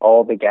bring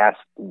all the gas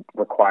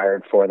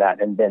required for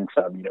that and then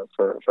some,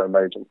 for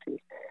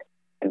emergency.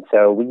 And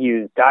so we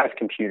use dive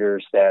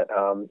computers that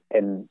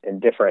in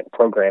different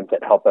programs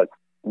that help us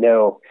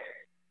know,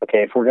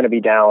 okay, if we're going to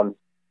be down,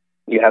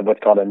 you have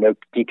what's called a no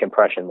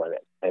decompression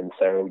limit. And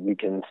so you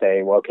can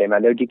say, well, okay, my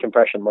no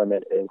decompression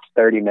limit is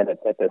 30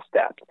 minutes at this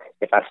step.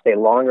 If I stay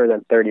longer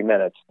than 30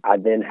 minutes, I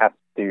then have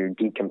to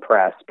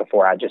decompress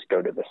before I just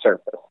go to the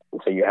surface.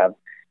 And so you have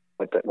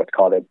what's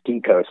called a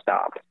deco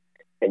stop,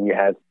 and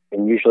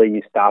usually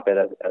you stop at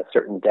a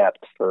certain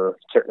depth for a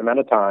certain amount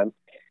of time,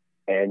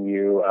 and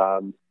you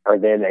are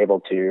then able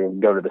to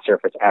go to the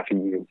surface after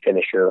you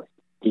finish your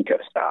deco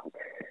stop.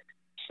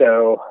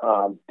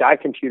 So dive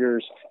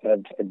computers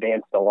have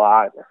advanced a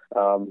lot.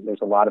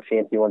 There's a lot of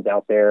fancy ones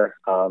out there,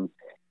 and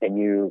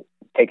you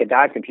take a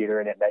dive computer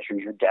and it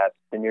measures your depth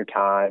and your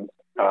time,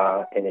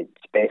 and it's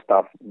based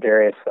off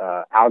various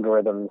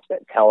algorithms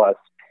that tell us,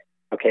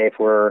 okay, if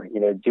we're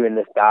doing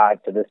this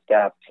dive to this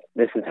depth,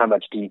 this is how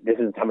much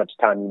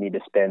time you need to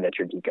spend at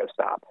your deco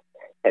stop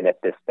and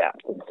at this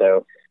depth. And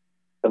so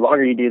the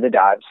longer you do the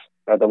dives,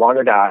 or the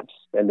longer dives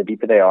and the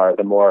deeper they are,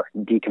 the more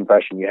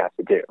decompression you have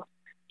to do.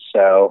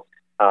 So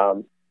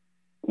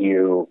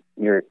you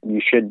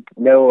should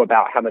know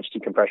about how much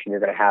decompression you're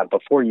going to have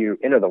before you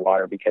enter the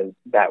water, because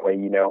that way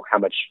you know how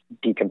much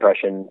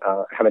decompression,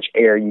 how much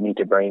air you need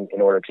to bring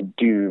in order to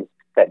do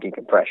that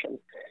decompression.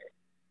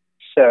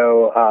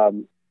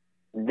 So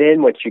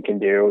then what you can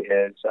do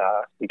is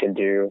you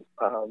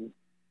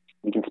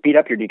can speed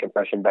up your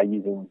decompression by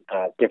using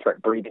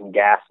different breathing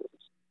gases.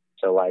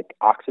 So like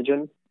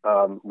oxygen,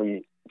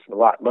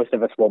 most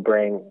of us will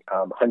bring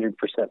 100%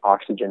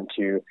 oxygen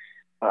to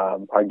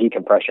our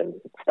decompression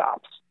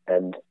stops,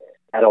 and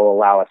that'll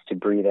allow us to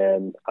breathe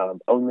in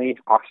only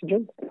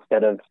oxygen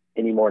instead of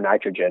any more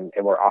nitrogen,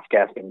 and we're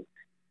off-gassing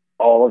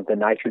all of the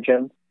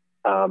nitrogen,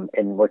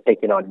 and we're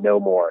taking on no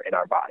more in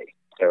our body.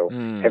 So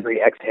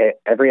every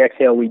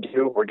exhale we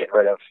do, we're getting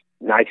rid of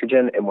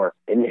nitrogen and we're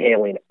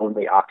inhaling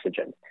only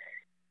oxygen.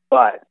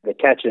 But the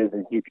catch is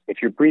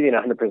if you're breathing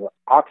 100%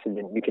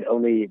 oxygen,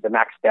 the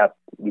max depth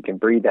you can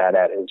breathe that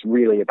at is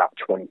really about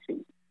 20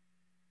 feet.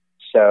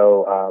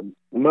 So on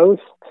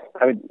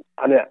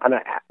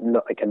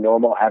a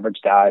normal average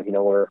dive,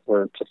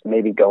 we're just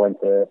maybe going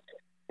to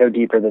no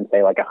deeper than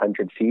say like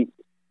 100 feet.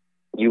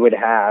 You would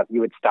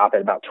stop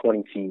at about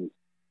 20 feet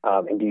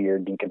and do your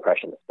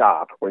decompression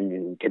stop, where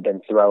you could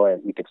then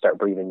you could start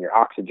breathing your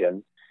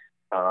oxygen,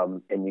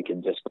 and you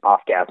could just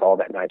off gas all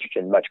that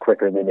nitrogen much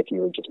quicker than if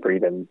you were just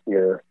breathing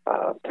your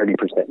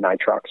 30%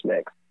 nitrox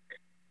mix.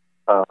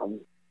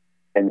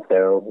 And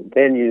so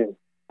then you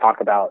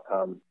talk about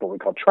what we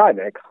call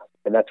trimix,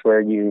 and that's where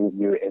you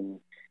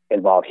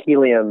involve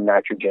helium,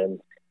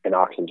 nitrogen, and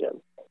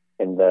oxygen.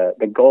 And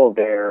the goal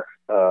there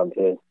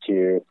is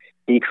to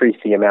decrease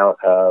the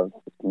amount of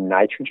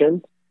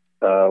nitrogen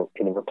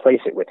and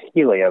replace it with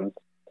helium,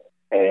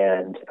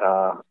 and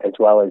as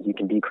well as you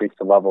can decrease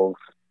the levels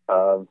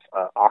of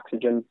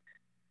oxygen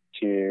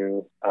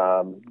to,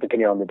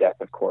 depending on the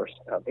depth, of course.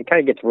 It kind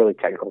of gets really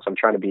technical, so I'm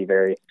trying to be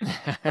very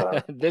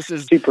superficial. This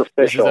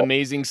is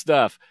amazing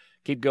stuff.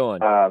 Keep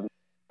going.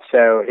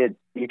 So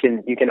you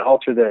can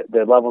alter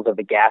the levels of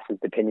the gases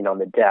depending on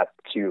the depth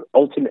to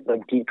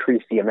ultimately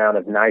decrease the amount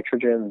of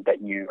nitrogen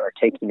that you are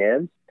taking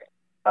in.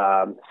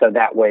 So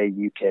that way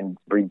you can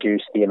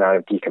reduce the amount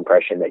of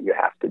decompression that you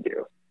have to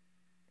do.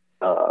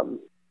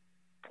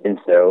 And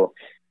so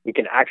you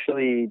can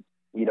actually,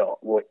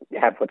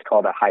 have what's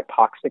called a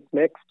hypoxic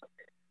mix,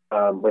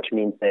 which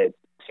means that,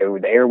 so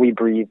the air we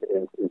breathe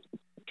is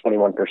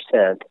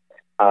 21%.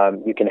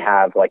 You can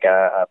have like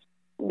a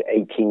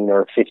 18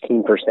 or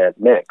 15%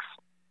 mix,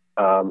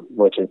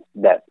 which is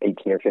that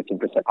 18 or 15%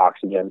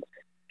 oxygen,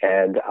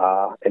 and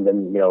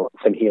then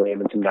some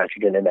helium and some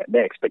nitrogen in that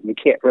mix. But you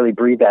can't really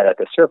breathe that at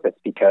the surface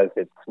because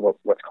it's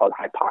what's called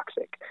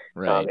hypoxic.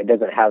 Right. It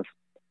doesn't have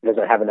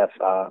enough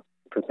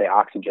per se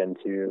oxygen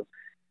to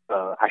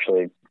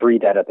actually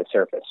breathe that at the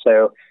surface.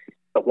 So,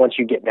 but once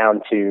you get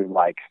down to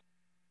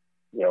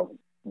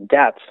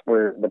depths,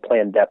 where the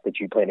planned depth that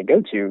you plan to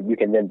go to, you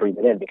can then breathe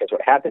it in, because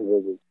what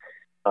happens is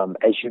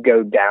as you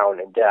go down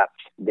in depth,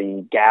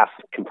 the gas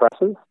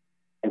compresses,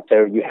 and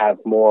so you have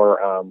more,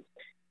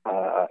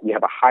 you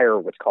have a higher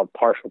what's called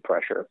partial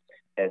pressure,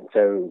 and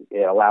so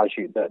it allows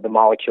you, the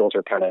molecules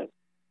are kind of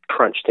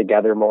crunched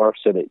together more,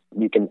 so that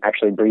you can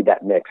actually breathe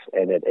that mix,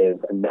 and it is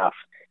enough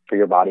for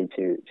your body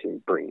to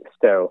breathe.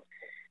 So,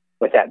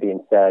 with that being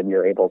said,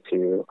 you're able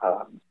to,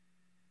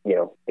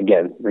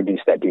 again,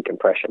 reduce that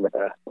decompression with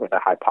a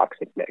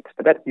hypoxic mix.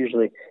 But that's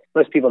usually,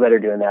 most people that are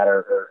doing that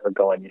are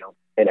going,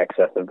 in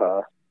excess of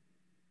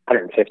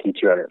 150,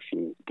 200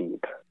 feet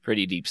deep.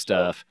 Pretty deep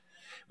stuff.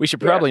 We should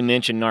probably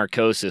mention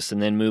narcosis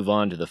and then move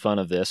on to the fun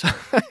of this.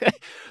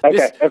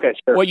 Okay,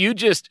 sure. What you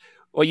just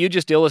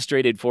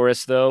illustrated for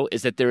us, though,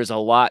 is that there's a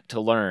lot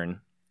to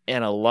learn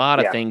and a lot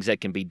of things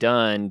that can be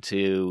done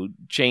to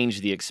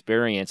change the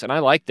experience. And I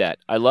like that.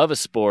 I love a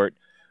sport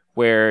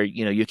where,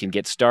 you can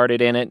get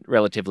started in it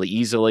relatively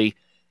easily,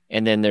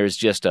 and then there's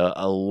just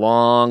a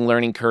long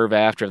learning curve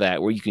after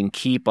that where you can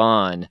keep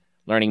on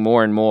learning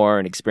more and more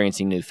and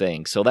experiencing new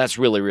things. So that's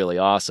really, really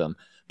awesome.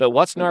 But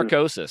what's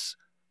narcosis?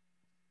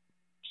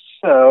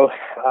 So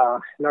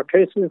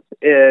narcosis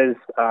is,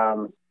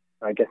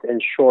 I guess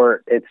in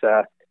short, it's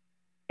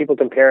people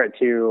compare it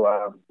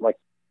to like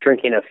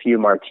drinking a few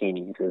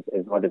martinis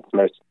is what it's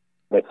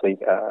mostly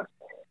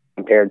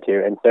compared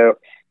to. And so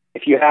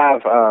if you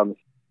have,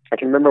 I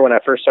can remember when I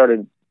first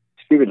started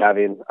scuba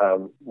diving,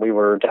 we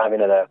were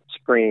diving at a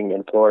spring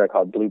in Florida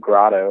called Blue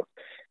Grotto,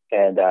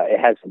 and it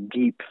has a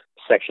deep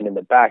section in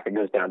the back that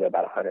goes down to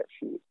about 100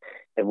 feet.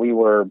 And we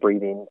were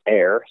breathing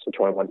air, so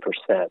 21%,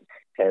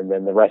 and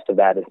then the rest of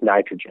that is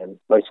nitrogen,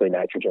 mostly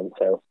nitrogen.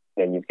 So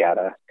then you've got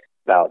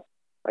about,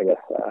 I guess,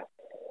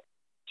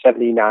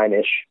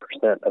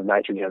 79-ish% of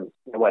nitrogen.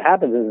 And what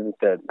happens is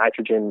the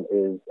nitrogen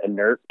is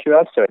inert to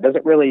us, so it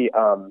doesn't really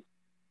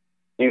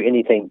do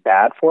anything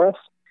bad for us,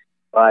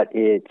 but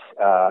it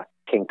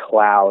can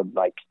cloud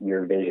like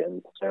your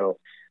vision. So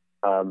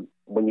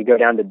when you go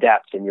down to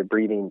depth and you're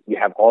breathing, you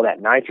have all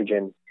that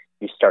nitrogen,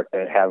 you start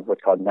to have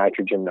what's called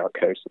nitrogen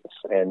narcosis.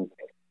 And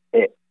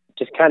it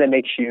just kind of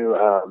makes you,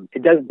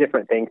 it does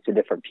different things to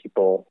different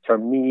people. For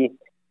me,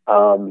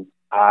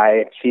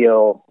 I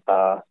feel,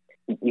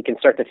 you can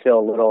start to feel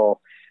a little,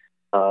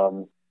 I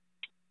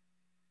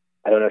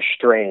don't know,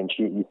 strange.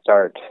 You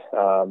start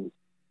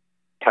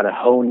kind of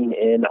honing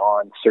in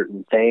on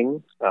certain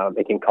things.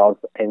 It can cause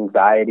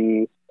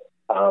anxiety.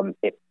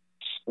 It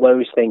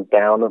slows things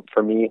down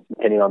for me,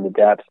 depending on the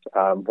depth,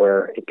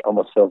 where it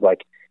almost feels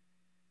like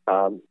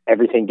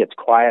everything gets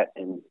quiet,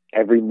 and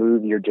every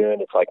move you're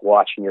doing, it's like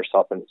watching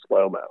yourself in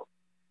slow-mo.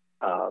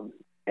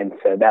 And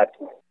so that's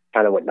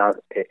kind of what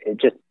it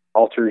just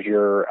alters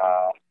your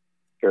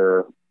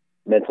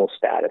mental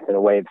status in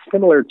a way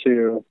similar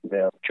to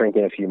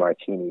drinking a few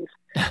martinis.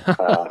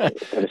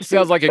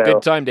 Sounds like a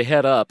good time to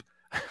head up.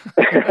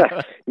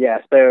 Yeah,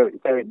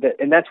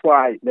 and that's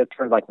why the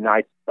terms like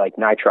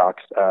nitrox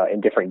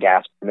and different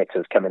gas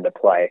mixes come into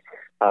play.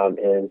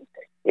 Is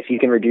if you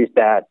can reduce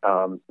that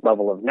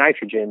level of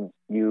nitrogen,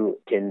 you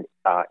can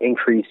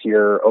increase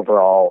your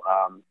overall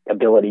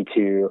ability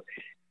to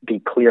be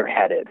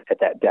clear-headed at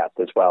that depth,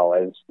 as well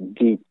as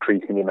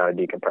decreasing the amount of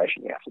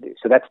decompression you have to do.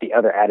 So that's the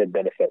other added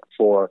benefit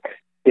for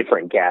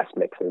different gas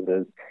mixes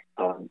is,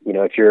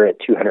 if you're at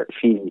 200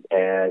 feet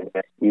and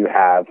you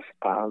have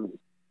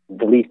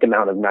the least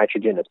amount of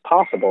nitrogen as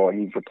possible,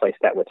 and you've replaced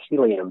that with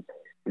helium,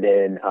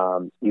 then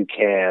you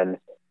can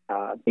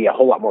be a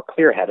whole lot more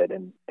clear-headed.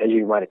 And as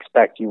you might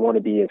expect, you want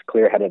to be as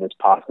clear-headed as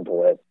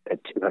possible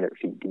at 200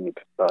 feet deep.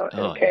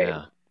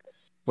 Yeah.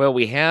 Well,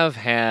 we have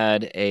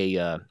had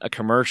a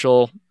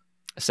commercial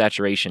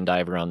saturation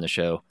diver on the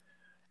show,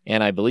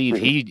 and I believe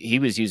he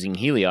was using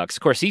Heliox.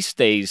 Of course, he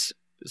stays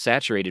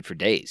saturated for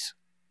days.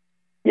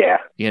 Yeah.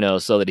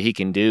 So that he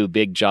can do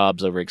big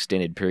jobs over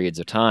extended periods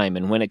of time.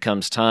 And when it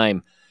comes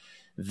time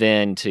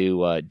then to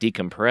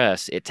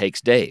decompress, it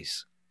takes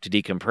days to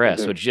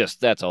decompress, which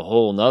that's a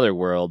whole nother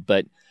world.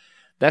 But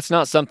that's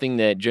not something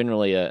that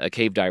generally a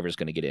cave diver is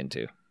going to get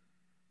into.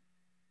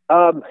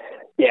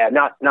 Yeah,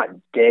 not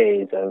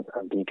days of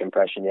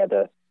decompression. Yeah,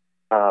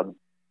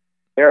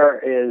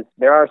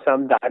 there are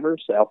some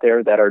divers out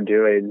there that are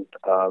doing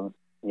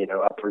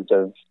upwards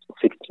of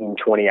 16,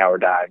 20-hour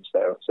dives.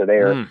 So they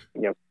are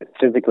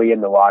physically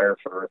in the water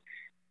for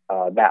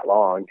that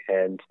long,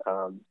 and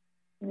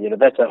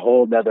that's a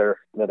whole other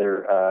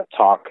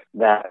talk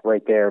that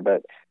right there.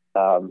 But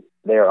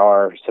there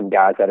are some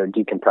guys that are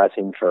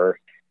decompressing for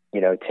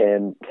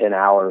 10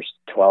 hours,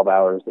 12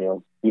 hours,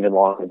 even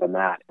longer than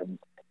that, and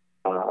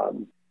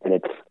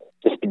it's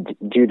just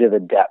due to the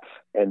depth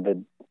and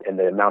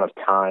the amount of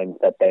time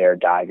that they are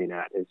diving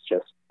at.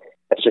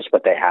 That's just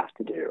what they have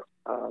to do.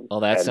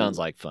 That sounds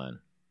like fun.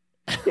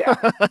 Yeah.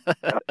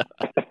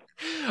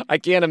 I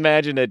can't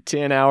imagine a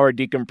 10-hour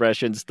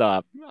decompression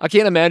stop. I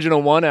can't imagine a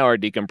 1-hour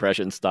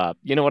decompression stop.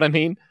 You know what I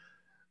mean?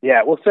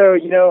 Yeah. Well, so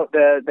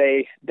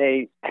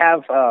they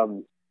have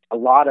a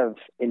lot of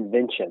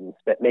inventions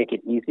that make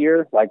it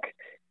easier, like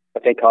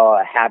what they call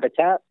a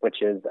habitat,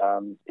 which is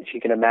if you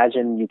can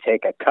imagine, you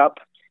take a cup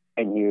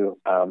and you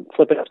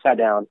flip it upside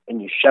down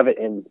and you shove it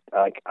in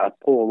like a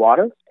pool of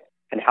water,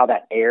 and how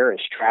that air is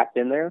trapped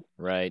in there.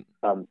 Right.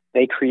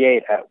 They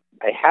create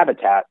a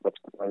habitat,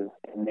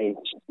 and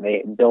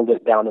they build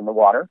it down in the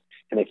water,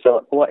 and they fill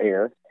it full of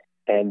air,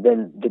 and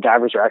then the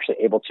divers are actually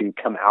able to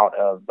come out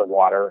of the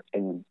water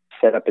and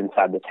set up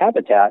inside this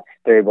habitat.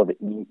 They're able to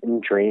eat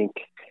and drink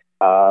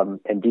and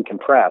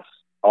decompress,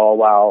 all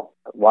while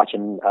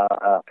watching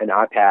an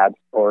iPad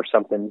or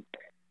something.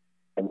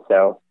 And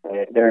so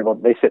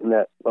they sit in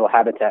that little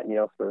habitat,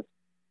 for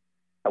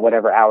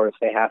whatever hours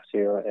they have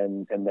to,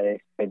 and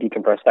they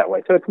decompress that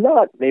way. So it's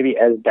not maybe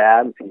as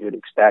bad as you would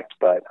expect,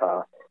 but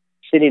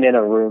sitting in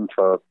a room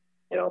for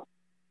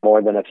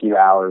more than a few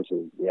hours,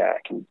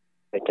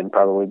 it can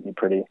probably be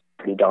pretty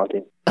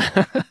daunting.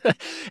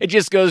 It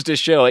just goes to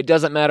show it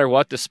doesn't matter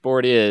what the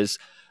sport is.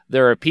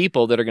 There are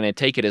people that are going to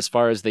take it as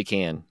far as they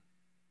can,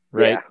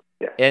 right?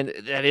 Yeah. And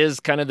that is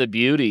kind of the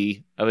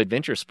beauty of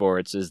adventure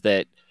sports, is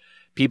that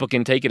people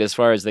can take it as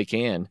far as they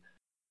can.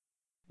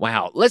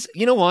 Wow.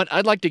 You know what?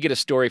 I'd like to get a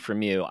story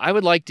from you. I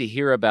would like to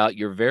hear about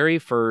your very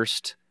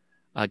first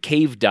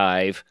cave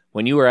dive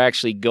when you were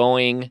actually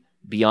going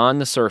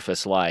beyond the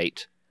surface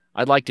light.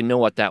 I'd like to know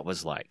what that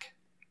was like.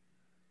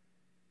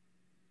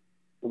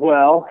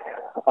 Well,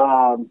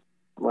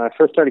 when I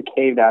first started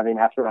cave diving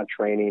after my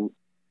training,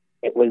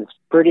 it was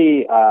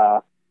pretty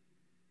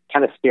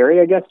kind of scary,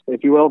 I guess,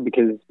 if you will,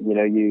 because,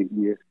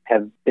 you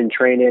have been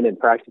training and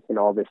practicing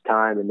all this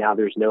time, and now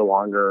there's no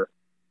longer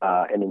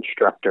an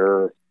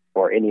instructor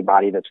or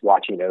anybody that's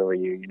watching over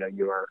you.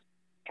 You are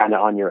kind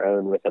of on your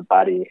own with a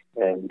buddy.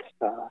 And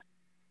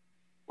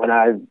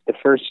the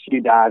first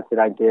few dives that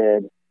I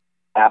did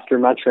after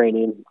my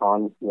training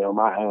on,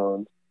 my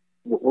own,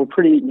 were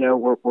pretty,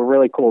 were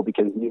really cool,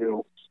 because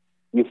you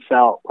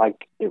felt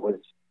like it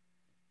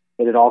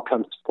had all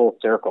come full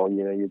circle.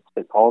 You'd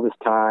spent all this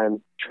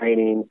time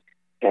training,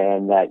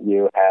 and that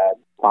you had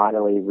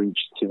finally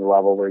reached to the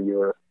level where you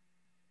were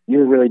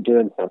really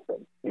doing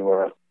something. You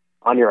were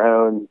on your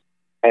own,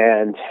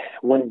 and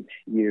when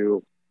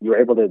you were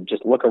able to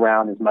just look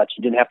around as much,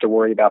 you didn't have to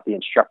worry about the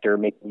instructor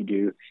making you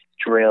do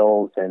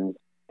drills and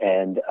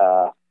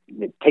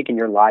taking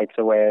your lights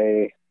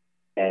away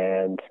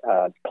and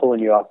pulling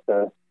you out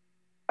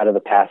of the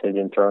passage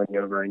and throwing you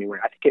over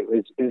anywhere. I think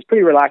it was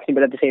pretty relaxing,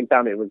 but at the same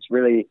time, it was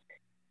really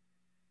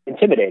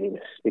intimidating,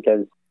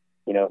 because,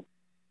 you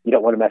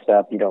don't want to mess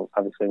up. You don't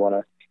obviously want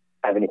to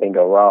have anything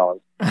go wrong.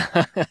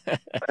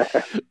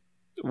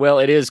 Well,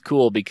 it is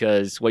cool,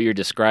 because what you're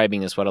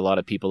describing is what a lot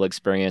of people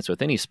experience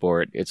with any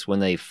sport. It's when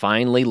they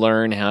finally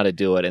learn how to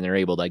do it, and they're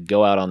able to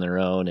go out on their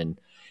own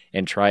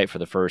and try it for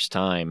the first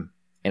time,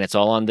 and it's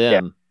all on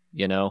them.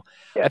 Yeah.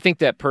 I think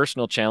that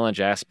personal challenge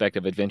aspect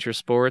of adventure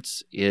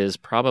sports is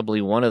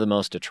probably one of the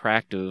most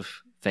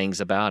attractive things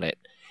about it,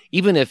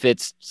 even if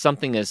it's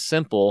something as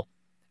simple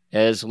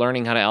as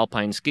learning how to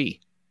alpine ski.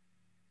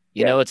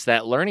 It's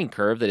that learning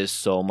curve that is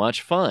so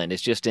much fun.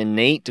 It's just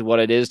innate to what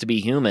it is to be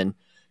human,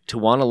 to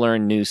want to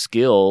learn new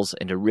skills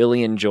and to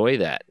really enjoy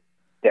that.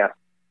 Yeah.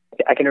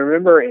 I can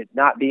remember it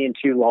not being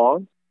too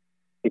long,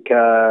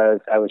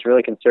 because I was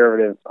really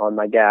conservative on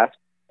my gas.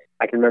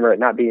 I can remember it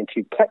not being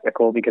too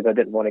technical, because I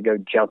didn't want to go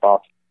jump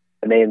off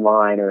the main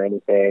line or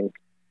anything.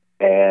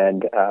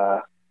 And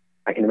I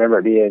can remember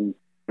it being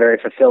very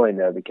fulfilling,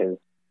 though, because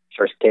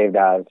first cave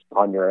dive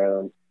on your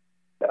own.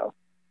 So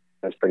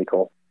that was pretty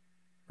cool.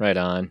 Right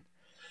on.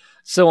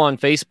 So on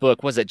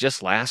Facebook, was it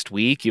just last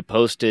week you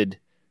posted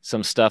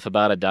some stuff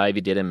about a dive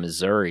you did in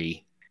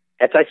Missouri?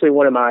 That's actually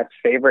one of my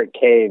favorite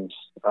caves.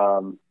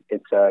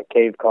 It's a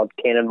cave called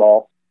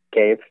Cannonball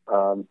Cave.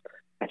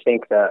 I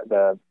think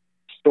the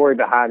story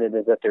behind it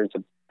is that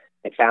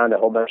they found a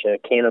whole bunch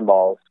of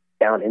cannonballs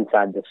down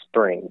inside the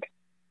spring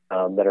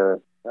that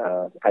are,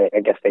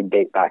 I guess they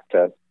date back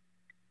to,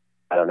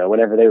 I don't know,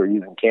 whenever they were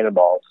using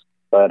cannonballs.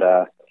 But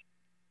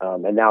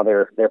and now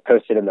they're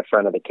posted in the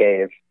front of the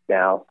cave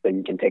now, so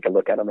you can take a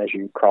look at them as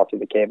you crawl through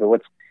the cave. But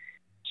what's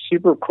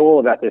super cool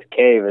about this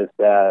cave is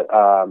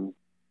that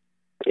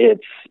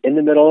it's in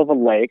the middle of a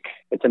lake.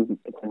 It's in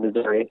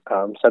Missouri,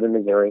 southern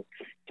Missouri.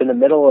 It's in the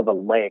middle of a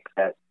lake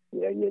that,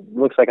 it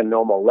looks like a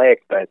normal lake,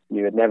 but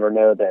you would never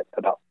know that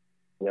about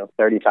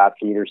 35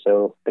 feet or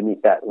so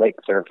beneath that lake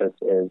surface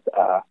is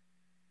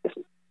this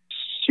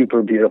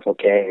super beautiful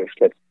cave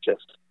that's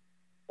just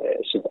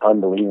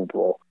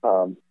unbelievable.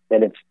 And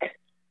it's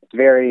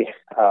very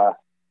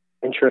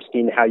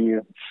interesting how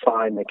you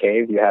find the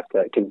cave. You have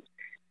to, because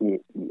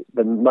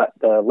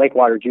the lake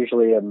water is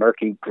usually a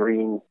murky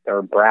green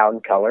or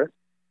brown color,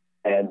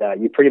 and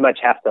you pretty much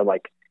have to,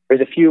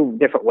 there's a few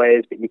different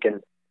ways, but you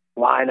can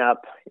line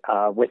up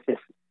with this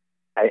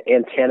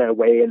antenna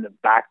way in the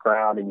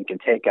background, and you can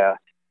take a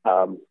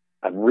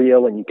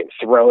reel and you can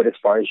throw it as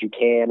far as you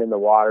can in the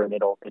water, and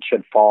it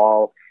should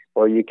fall.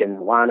 Or you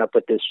can line up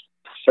with this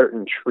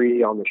certain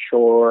tree on the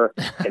shore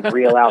and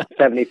reel out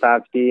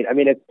 75 feet. I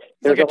mean,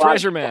 there's like a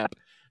treasure map.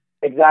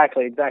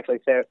 Exactly.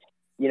 So,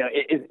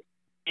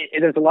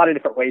 there's a lot of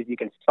different ways you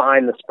can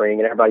find the spring,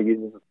 and everybody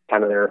uses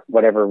kind of their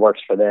whatever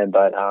works for them.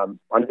 But on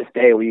this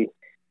day,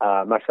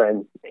 my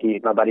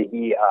buddy,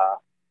 he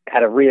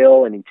had a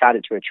reel, and he tied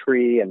it to a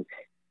tree, and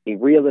he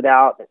reeled it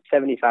out at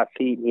 75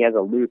 feet. And he has a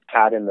loop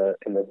tied in the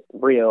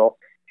reel,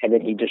 and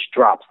then he just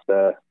drops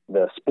the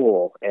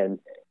spool, and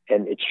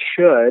it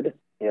should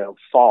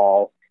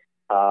fall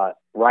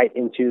right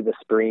into the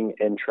spring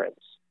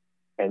entrance.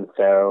 And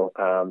so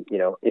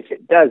if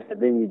it does,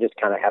 then you just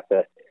kind of have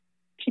to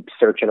keep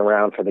searching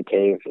around for the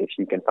cave if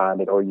you can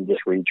find it, or you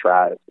just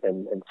retry it,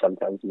 and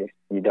sometimes you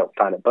don't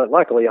find it. But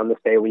luckily on this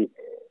day we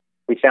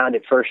found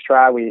it first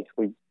try. We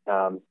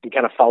kind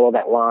of follow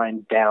that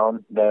line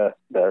down the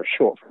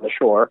shore, from the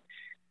shore,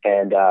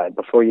 and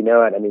before you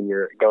know it, I mean,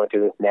 you're going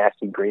through this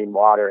nasty green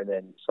water, and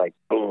then it's like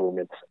boom,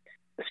 it's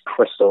this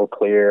crystal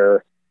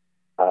clear,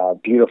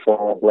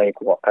 beautiful lake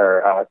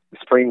or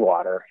spring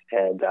water,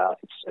 and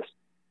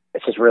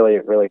it's just really,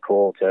 really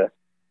cool to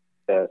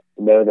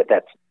know that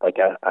that's like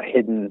a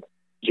hidden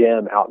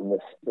gem out in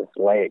this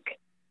lake.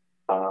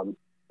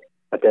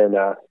 But then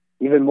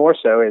even more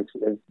so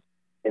is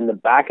in the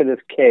back of this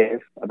cave,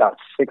 about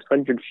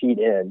 600 feet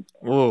in,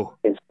 Whoa.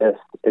 is this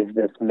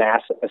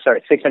massive,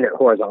 600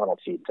 horizontal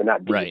feet, so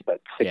not deep, right.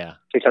 but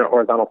 600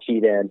 horizontal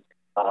feet in,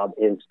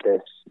 is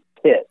this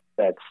pit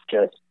that's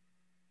just,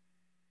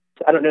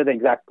 I don't know the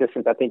exact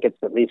distance. I think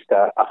it's at least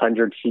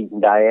 100 feet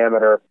in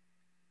diameter.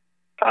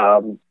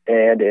 And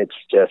it's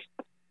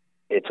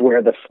it's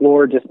where the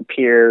floor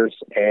disappears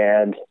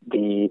and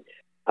the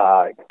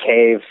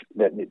cave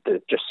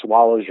that just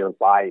swallows your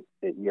light.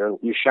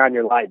 You shine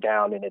your light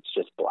down and it's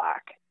just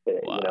black.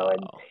 Wow. You know,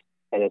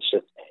 and it's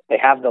just, they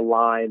have the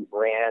line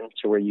ran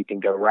to where you can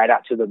go right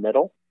out to the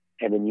middle,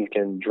 and then you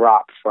can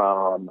drop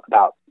from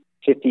about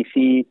 50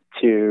 feet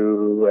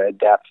to a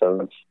depth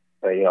of,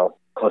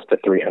 close to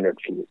 300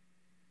 feet.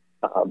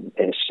 And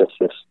it's just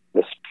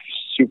this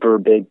super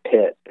big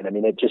pit. And I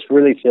mean, it just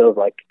really feels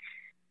like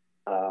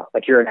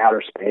you're in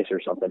outer space or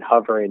something,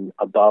 hovering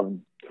above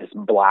this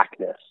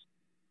blackness.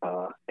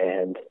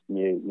 And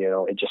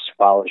it just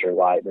follows your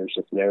light. There's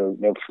just no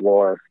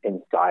floor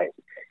in sight.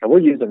 And we're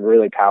using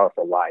really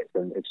powerful lights,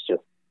 and it's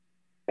just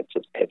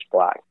pitch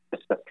black.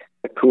 It's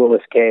the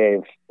coolest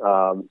cave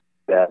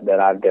that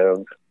I've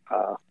dove,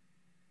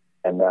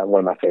 and one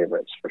of my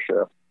favorites for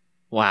sure.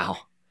 Wow.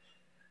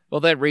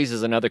 Well, that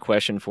raises another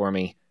question for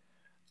me.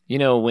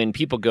 When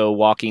people go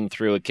walking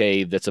through a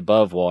cave that's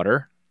above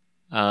water,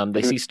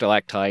 they see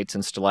stalactites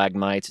and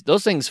stalagmites.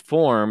 Those things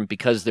form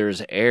because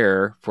there's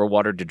air for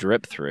water to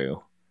drip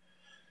through.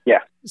 Yeah.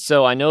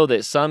 So I know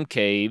that some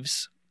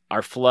caves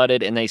are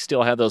flooded and they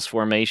still have those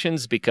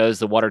formations because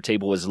the water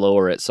table was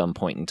lower at some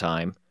point in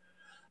time.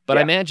 But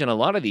I imagine a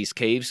lot of these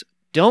caves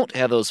don't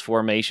have those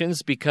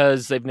formations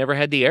because they've never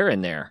had the air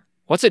in there.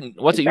 What's it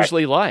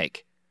usually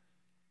like?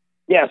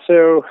 Yeah,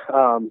 so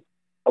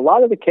a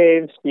lot of the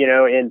caves,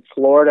 in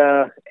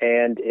Florida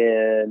and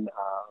in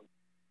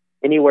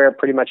anywhere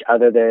pretty much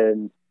other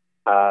than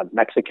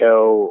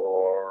Mexico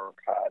or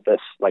this,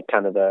 like,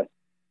 kind of the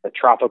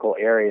tropical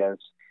areas,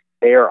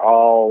 they are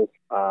all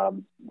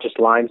just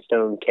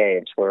limestone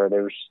caves where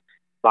there's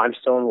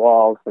limestone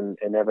walls and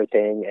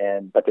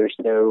everything, but there's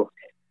no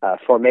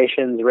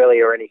formations really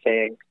or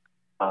anything.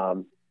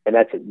 And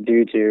that's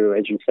due to,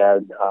 as you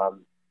said,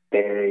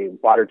 the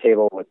water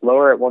table was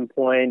lower at one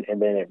point, and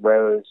then it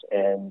rose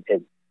and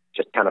it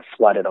just kind of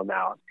flooded them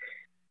out.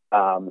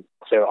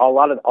 So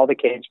all the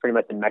caves pretty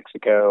much in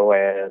Mexico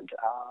and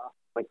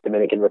like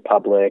Dominican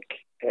Republic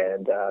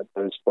and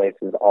those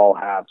places all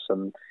have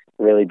some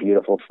really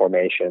beautiful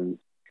formations.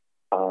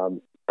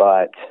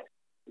 But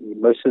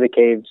most of the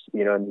caves,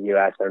 in the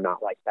U.S. are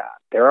not like that.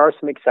 There are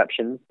some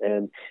exceptions,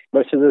 and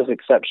most of those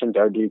exceptions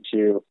are due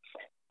to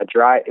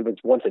it was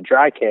once a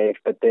dry cave,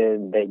 but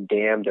then they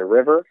dammed a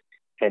river,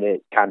 and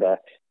it kind of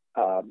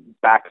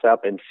backs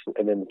up and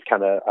then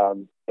kind of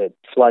it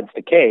floods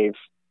the cave,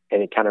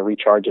 and it kind of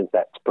recharges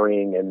that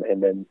spring,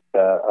 and then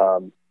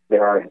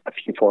there are a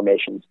few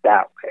formations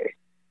that way.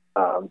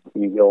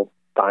 You'll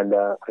find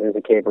there's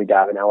a cave we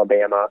dive in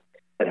Alabama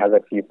that has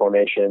a few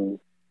formations.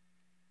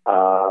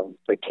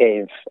 The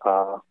cave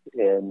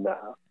in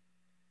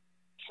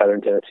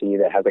southern Tennessee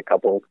that has a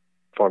couple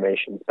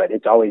formations, but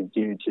it's always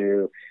due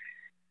to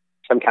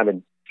some kind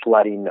of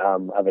flooding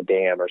of a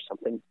dam or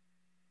something.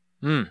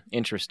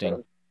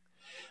 Interesting.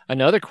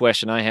 Another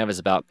question I have is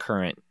about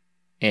current.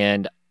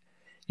 And,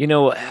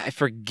 I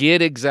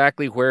forget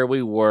exactly where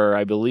we were.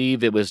 I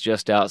believe it was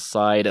just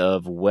outside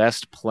of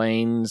West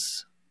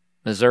Plains,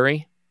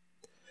 Missouri.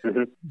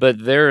 Mm-hmm.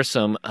 But there are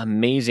some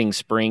amazing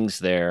springs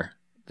there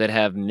that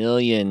have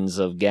millions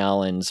of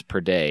gallons per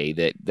day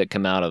that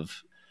come out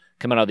of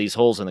these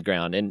holes in the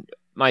ground. And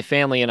my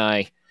family and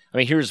I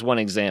mean, here's one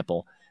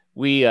example.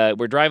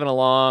 We're driving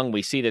along.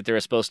 We see that there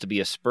is supposed to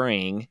be a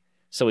spring.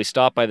 So we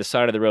stopped by the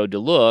side of the road to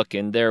look,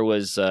 and there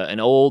was an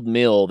old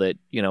mill that,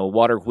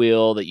 water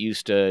wheel that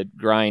used to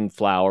grind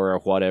flour or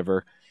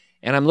whatever.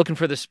 And I'm looking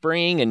for the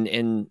spring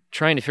and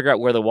trying to figure out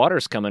where the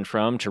water's coming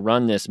from to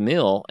run this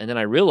mill. And then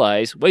I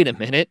realize, wait a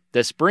minute,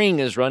 the spring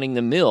is running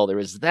the mill. There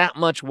was that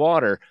much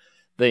water.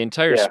 The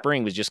entire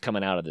spring was just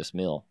coming out of this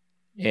mill.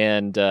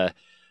 And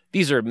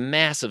these are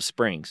massive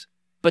springs.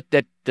 But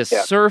that the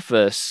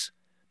surface,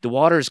 the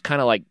water is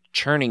kind of like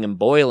churning and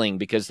boiling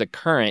because the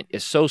current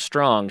is so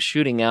strong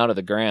shooting out of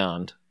the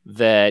ground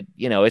that,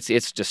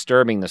 it's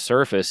disturbing the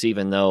surface,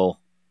 even though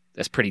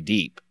that's pretty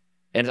deep.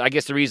 And I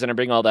guess the reason I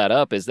bring all that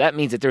up is that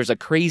means that there's a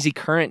crazy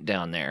current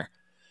down there.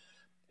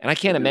 And I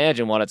can't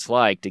imagine what it's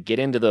like to get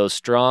into those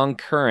strong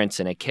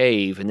currents in a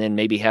cave and then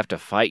maybe have to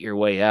fight your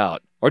way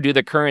out. Or do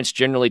the currents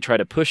generally try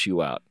to push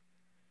you out?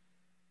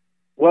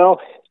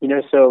 Well,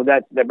 so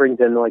that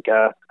brings in like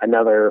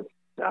another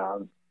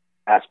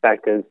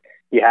aspect is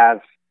you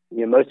have,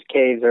 most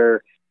caves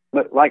are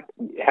like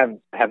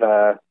have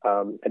a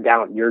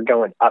down, you're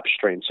going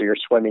upstream. So you're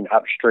swimming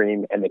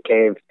upstream and the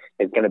cave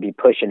is going to be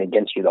pushing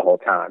against you the whole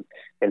time.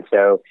 And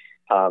so,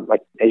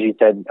 like, as you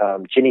said,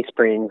 Jenny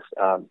Springs,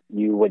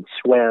 you would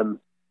swim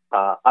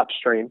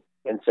upstream.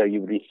 And so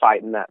you would be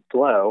fighting that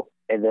flow.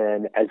 And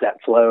then as that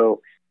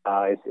flow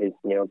is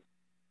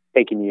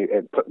taking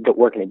you,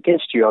 working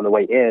against you on the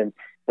way in,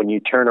 when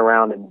you turn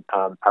around and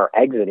are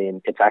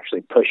exiting, it's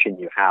actually pushing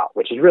you out,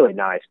 which is really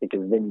nice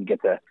because then you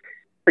get to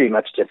pretty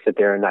much just sit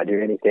there and not do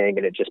anything,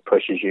 and it just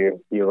pushes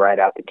you right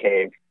out the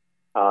cave.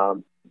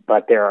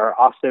 But there are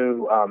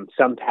also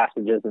some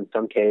passages in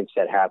some caves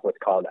that have what's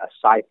called a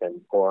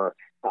siphon, or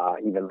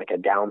even like a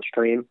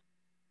downstream.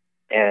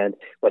 And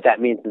what that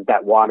means is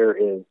that water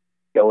is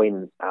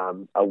going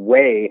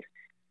away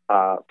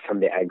from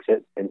the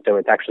exit, and so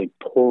it's actually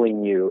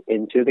pulling you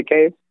into the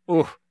cave.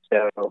 Oof.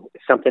 So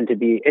something to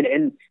be,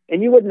 and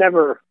you would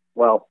never,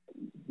 well,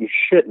 you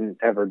shouldn't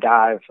ever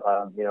dive.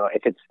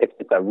 If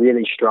it's a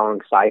really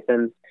strong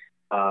siphon,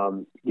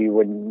 you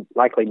would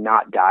likely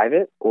not dive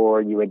it,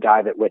 or you would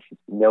dive it with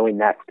knowing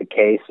that's the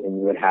case, and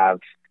you would have,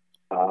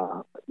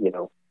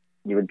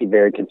 you would be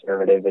very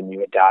conservative, and you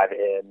would dive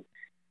in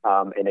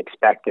and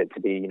expect it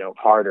to be,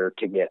 harder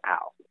to get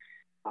out.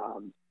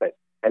 But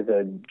as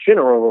a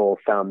general rule of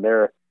thumb,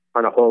 there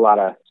aren't a whole lot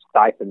of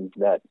siphons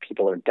that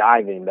people are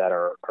diving that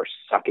are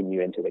sucking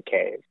you into the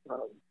cave.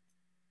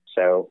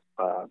 So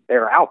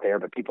they're out there,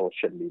 but people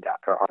shouldn't be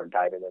aren't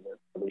diving in there.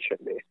 They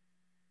shouldn't be.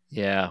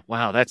 Yeah.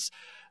 Wow. That's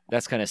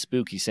kind of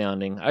spooky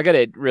sounding. I got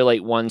to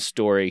relate one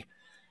story.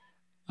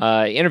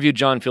 I interviewed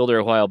John Fielder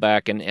a while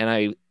back, and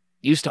I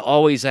used to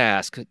always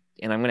ask,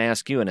 and I'm going to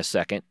ask you in a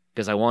second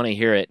because I want to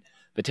hear it,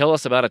 but tell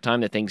us about a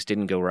time that things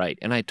didn't go right.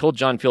 And I told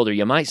John Fielder,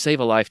 you might save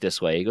a life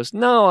this way. He goes,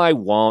 no, I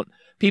won't.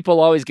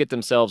 People always get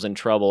themselves in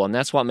trouble, and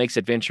that's what makes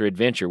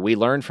adventure. We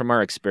learn from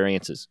our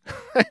experiences.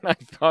 And I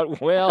thought,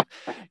 well,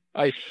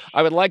 I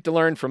would like to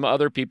learn from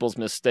other people's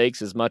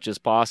mistakes as much as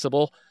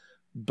possible,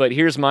 but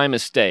here's my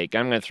mistake.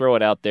 I'm going to throw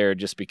it out there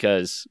just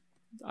because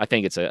I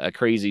think it's a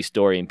crazy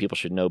story and people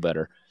should know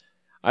better.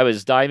 I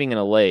was diving in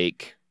a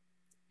lake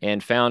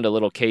and found a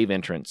little cave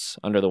entrance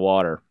under the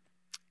water.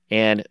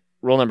 And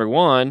rule number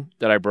 1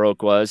 that I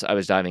broke was I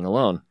was diving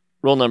alone.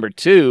 Rule number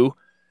 2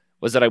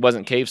 was that I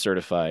wasn't cave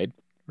certified,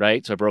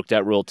 right? So I broke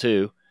that rule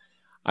too.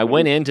 I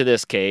went into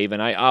this cave,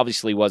 and I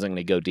obviously wasn't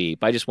going to go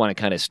deep. I just want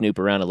to kind of snoop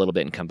around a little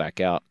bit and come back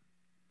out.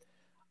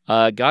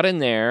 Got in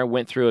there,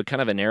 went through a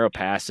kind of a narrow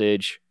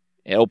passage.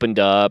 It opened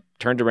up,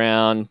 turned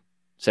around,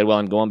 said, well,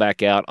 I'm going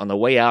back out. On the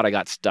way out, I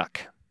got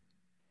stuck.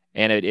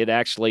 And it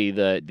actually,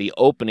 the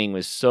opening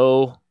was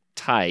so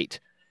tight,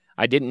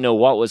 I didn't know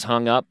what was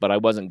hung up, but I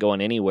wasn't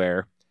going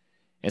anywhere.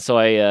 And so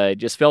I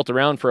just felt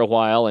around for a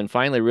while and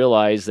finally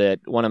realized that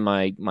one of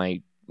my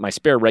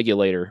spare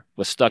regulator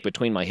was stuck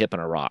between my hip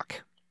and a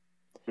rock.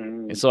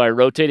 And so I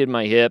rotated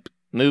my hip,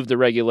 moved the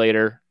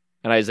regulator,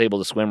 and I was able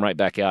to swim right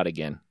back out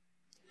again.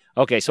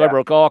 Okay, so I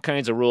broke all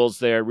kinds of rules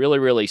there. Really,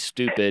 really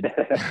stupid,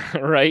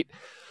 right?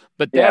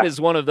 But that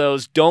is one of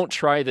those don't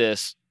try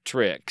this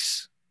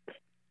tricks.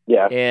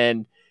 Yeah.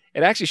 And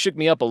it actually shook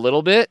me up a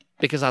little bit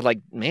because I was like,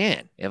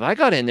 man, if I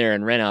got in there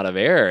and ran out of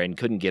air and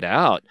couldn't get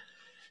out.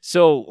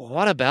 So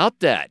what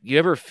about that? You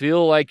ever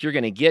feel like you're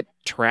going to get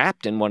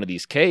trapped in one of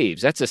these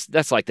caves?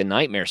 That's like the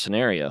nightmare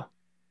scenario.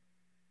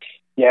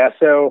 Yeah,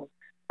 so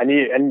I knew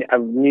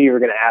you were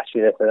going to ask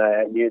me this, and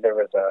I knew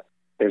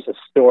there's a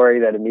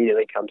story that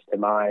immediately comes to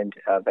mind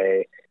of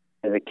there's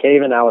a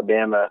cave in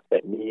Alabama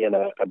that me and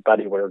a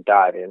buddy were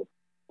diving,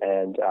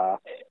 and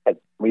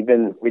we'd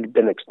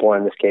been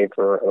exploring this cave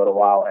for a little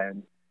while,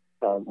 and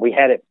we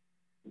had it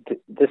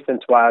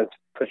distance-wise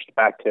pushed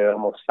back to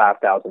almost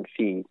 5,000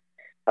 feet,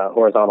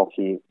 horizontal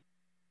feet,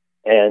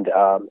 and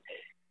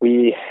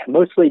we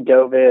mostly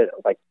dove it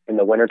like in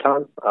the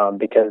wintertime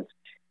because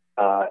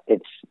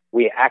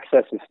we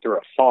access this through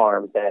a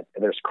farm that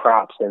there's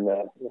crops in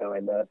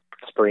the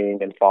spring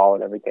and fall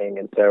and everything.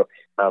 And so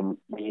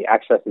we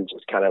access it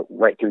just kind of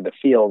right through the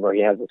field where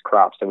he has his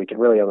crops. So we could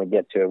really only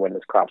get to it when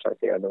his crops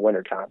aren't there in the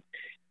wintertime.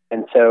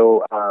 And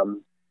so,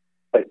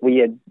 but we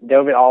had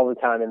dove it all the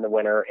time in the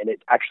winter, and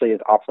it actually is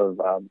off of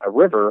a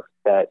river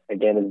that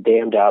again is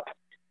dammed up.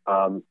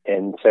 And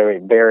so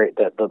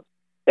the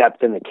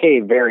depth in the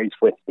cave varies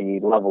with the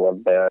level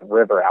of the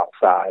river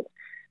outside.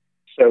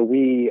 So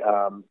we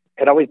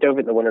had always dove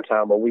it in the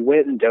wintertime. Well, we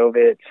went and dove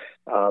it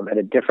at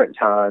a different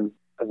time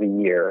of the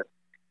year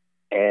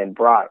and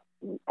brought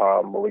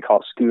what we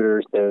call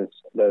scooters,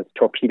 those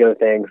torpedo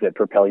things that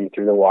propel you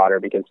through the water,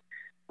 because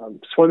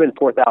swimming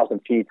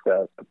 4,000 feet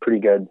is a pretty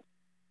good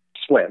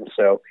swim.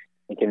 So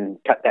you can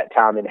cut that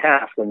time in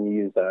half when you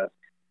use a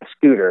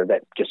scooter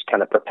that just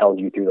kind of propels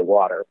you through the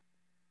water.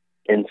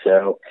 And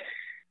so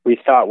we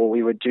thought what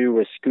we would do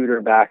was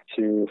scooter back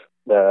to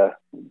the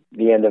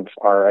end of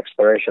our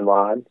exploration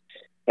line,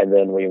 and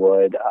then we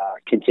would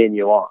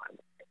continue on.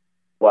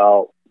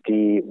 Well,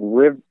 the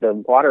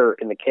water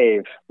in the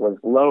cave was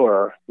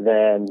lower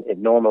than it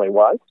normally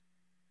was,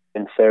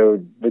 and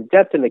so the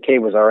depth in the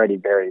cave was already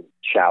very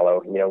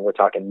shallow. We're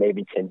talking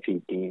maybe 10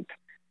 feet deep.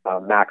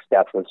 Max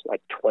depth was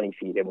like 20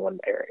 feet in one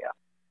area,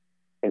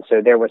 and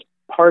so there was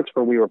parts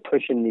where we were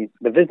pushing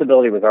the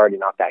visibility was already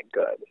not that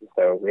good.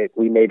 So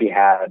we maybe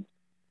had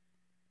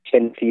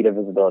 10 feet of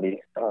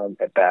visibility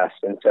at best.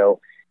 And so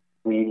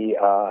we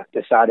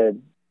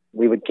decided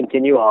we would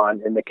continue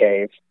on in the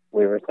cave.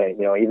 We were saying,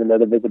 even though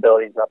the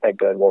visibility is not that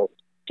good, we'll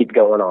keep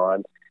going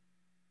on.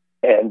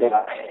 And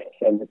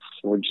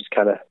we're just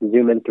kind of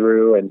zooming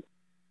through. And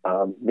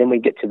then we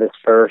get to this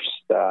first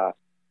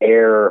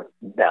air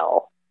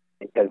bell,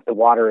 because the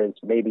water is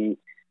maybe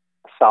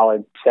a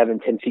solid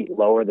 7-10 feet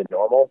lower than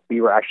normal.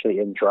 We were actually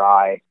in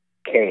dry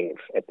cave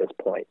at this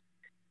point.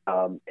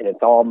 And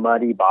it's all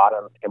muddy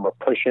bottom, and we're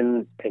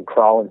pushing and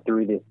crawling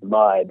through this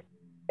mud,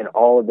 and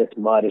all of this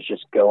mud is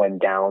just going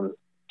down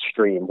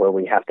stream where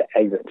we have to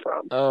exit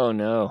from. Oh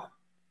no!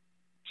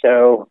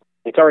 So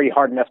it's already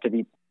hard enough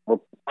we're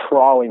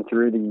crawling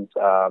through these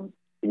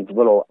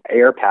little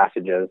air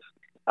passages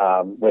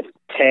with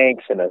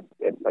tanks and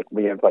like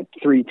we have like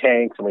 3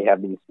 tanks, and we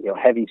have these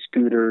heavy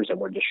scooters, and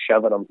we're just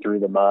shoving them through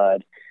the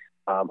mud.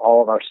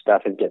 All of our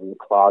stuff is getting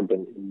clogged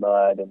in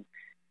mud and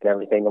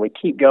everything, and we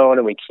keep going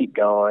and we keep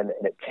going,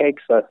 and it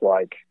takes us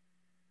like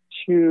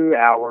 2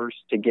 hours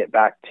to get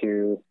back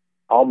to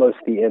almost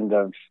the end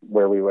of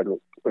where we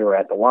were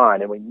at the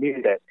line. And we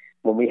knew that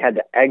when we had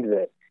to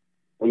exit,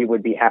 we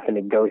would be having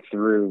to go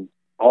through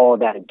all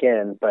of that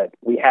again, but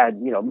we had,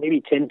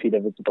 maybe 10 feet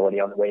of visibility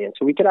on the way in,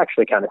 so we could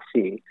actually kind of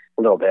see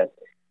a little bit.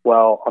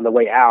 Well, on the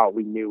way out,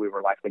 we knew we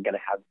were likely going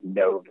to have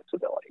no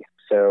visibility.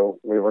 So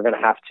we were going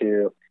to have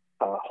to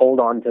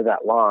hold on to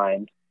that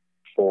line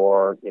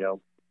for,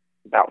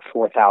 about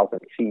 4,000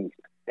 feet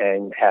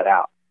and head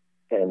out.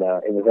 And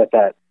it was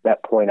at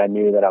that point I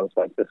knew that I was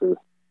like, we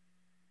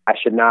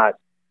should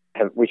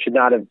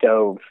not have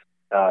dove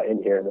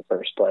in here in the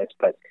first place.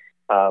 But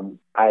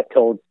I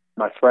told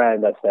my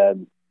friend, I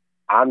said,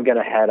 I'm going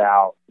to head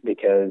out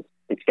because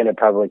it's going to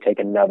probably take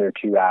another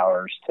 2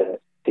 hours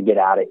to get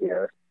out of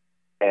here.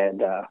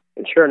 And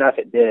sure enough,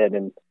 it did.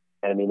 And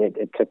I mean,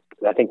 it took,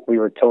 I think we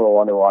were total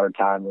underwater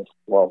time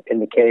in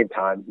the cave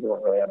time, we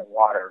weren't really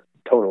underwater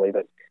totally,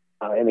 but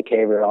in the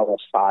cave we were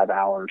almost 5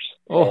 hours.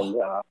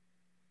 Oh.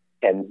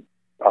 And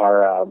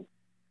our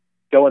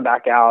going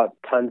back out,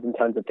 tons and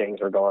tons of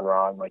things were going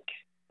wrong. Like,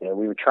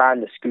 we were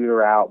trying to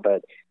scooter out,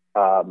 but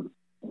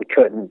we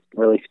couldn't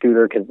really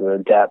scooter because of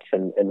the depth,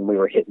 and we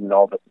were hitting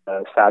all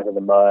the sides of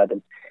the mud,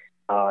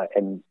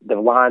 and the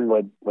line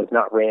was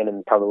not ran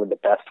in probably the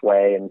best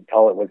way, and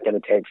all it was going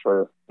to take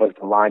was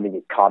the line to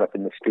get caught up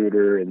in the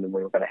scooter, and then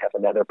we were going to have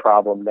another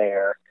problem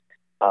there.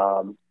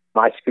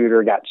 My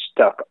scooter got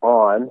stuck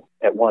on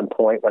at one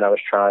point when I was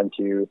trying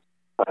to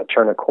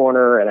turn a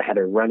corner, and I had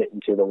to run it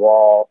into the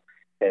wall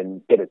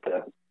and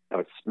I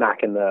was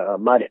smacking the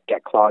mud. It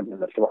got clogged in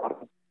the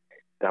throttle,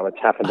 and I was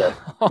having to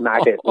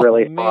smack it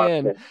really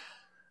hard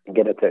and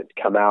get it to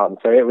come out. And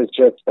so it was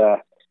just,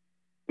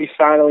 we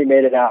finally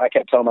made it out. I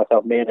kept telling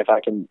myself, man, if I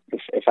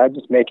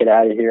just make it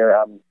out of here,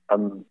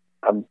 I'm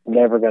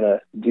never going to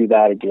do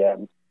that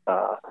again.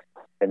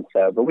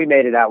 But we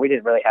made it out. We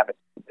didn't really have a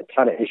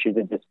ton of issues.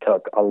 It just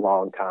took a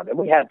long time, and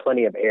we had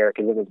plenty of air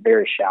because it was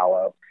very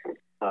shallow.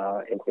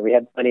 And so we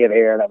had plenty of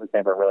air. That was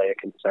never really a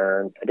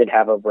concern. I did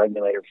have a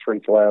regulator free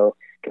flow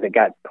because it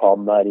got all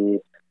muddy.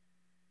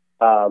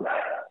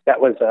 That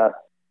was a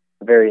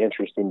very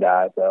interesting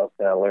dive, though,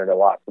 and I learned a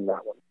lot from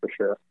that one for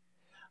sure.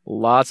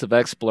 Lots of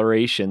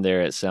exploration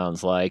there, it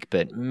sounds like,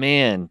 but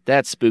man,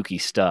 that's spooky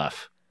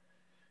stuff.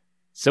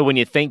 So when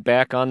you think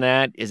back on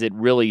that, is it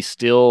really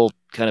still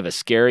kind of a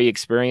scary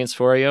experience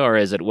for you, or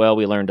is it, well,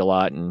 we learned a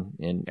lot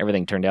and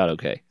everything turned out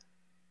okay?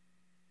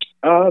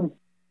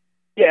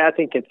 Yeah, I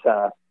think it's,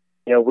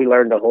 we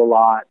learned a whole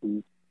lot,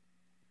 and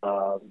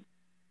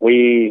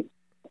we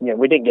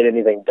didn't get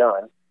anything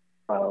done,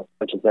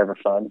 which is never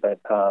fun, but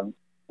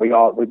we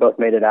both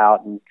made it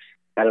out and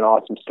had an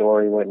awesome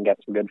story, went and got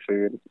some good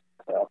food.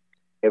 So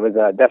it was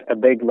a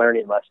big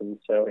learning lesson.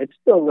 So it's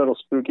still a little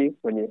spooky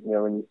when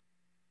you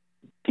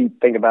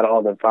think about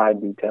all the fine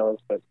details,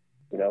 but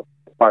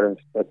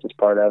that's just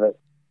part of it.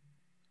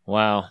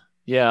 Wow.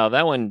 Yeah,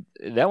 that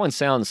one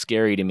sounds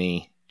scary to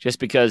me, just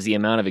because the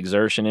amount of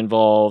exertion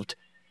involved,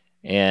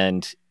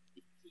 and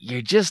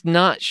you're just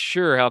not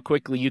sure how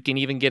quickly you can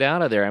even get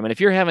out of there. I mean,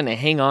 if you're having to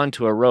hang on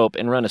to a rope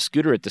and run a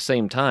scooter at the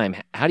same time,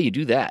 how do you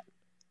do that?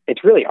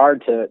 It's really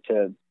hard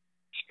to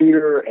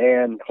scooter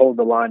and hold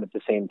the line at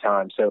the same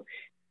time. So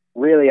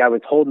really, I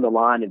was holding the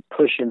line and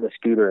pushing the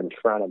scooter in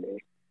front of me.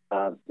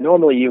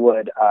 Normally you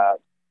would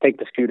take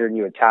the scooter and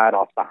you would tie it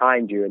off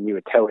behind you and you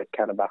would tow it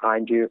kind of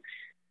behind you.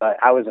 But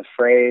I was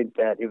afraid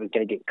that it was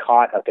going to get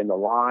caught up in the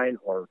line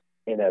or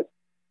in a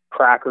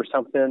crack or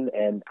something.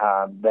 And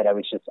that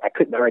I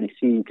couldn't already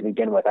see to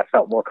begin with. I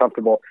felt more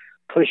comfortable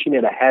pushing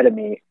it ahead of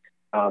me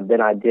than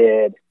I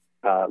did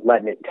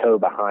letting it tow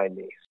behind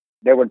me.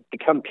 There would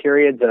become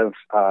periods of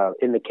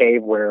in the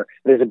cave where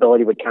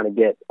visibility would kind of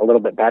get a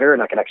little bit better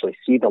and I could actually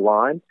see the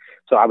line.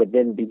 So I would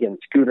then begin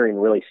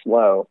scootering really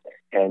slow,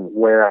 and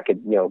where I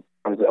could,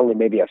 I was only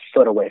maybe a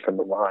foot away from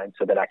the line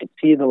so that I could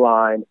see the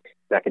line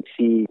and I could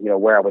see,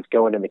 where I was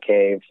going in the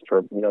cave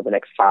for, the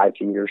next 5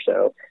 feet or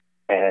so.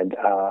 And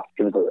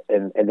it was,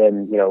 and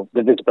then,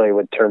 the visibility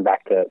would turn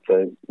back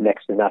to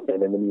next to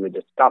nothing. And then you would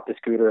just stop the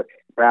scooter,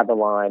 grab the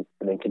line,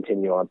 and then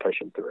continue on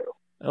pushing through.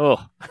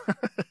 Oh,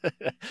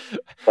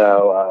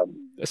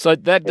 so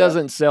that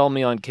doesn't sell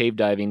me on cave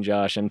diving,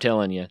 Josh. I'm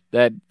telling you,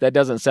 that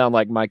doesn't sound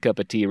like my cup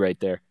of tea right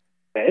there.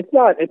 It's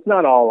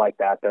not all like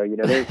that though.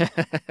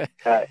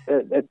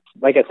 It's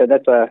like I said,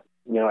 that's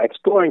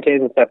exploring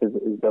caves and stuff is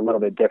a little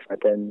bit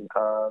different than,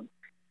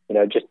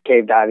 just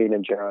cave diving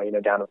in general,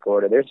 down in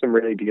Florida. There's some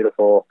really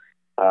beautiful,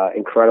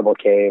 incredible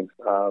cave,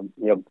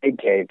 big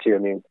cave too. I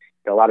mean,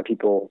 a lot of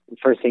people, the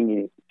first thing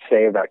you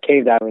say about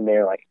cave diving,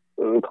 they're like,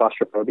 ooh,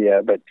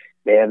 claustrophobia, but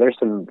man, there's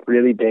some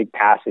really big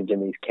passage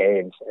in these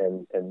caves,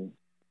 and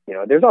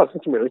there's also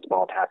some really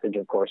small passage,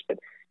 of course, but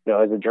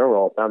as a general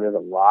rule of thumb, there's a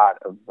lot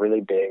of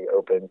really big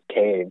open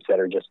caves that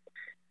are just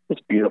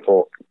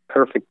beautiful,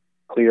 perfect,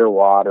 clear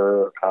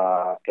water,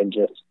 and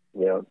just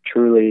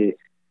truly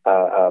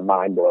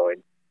mind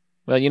blowing.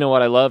 Well, you know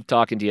what? I love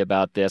talking to you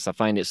about this. I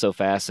find it so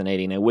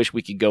fascinating. I wish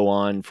we could go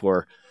on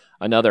for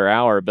another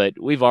hour, but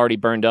we've already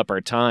burned up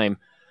our time.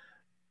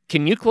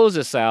 Can you close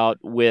us out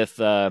with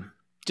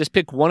just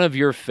pick one of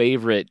your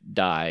favorite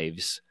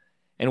dives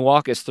and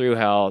walk us through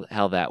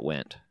how that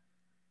went?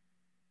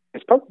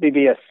 It's supposed to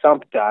be a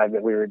sump dive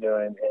that we were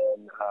doing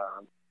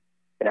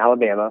in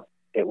Alabama.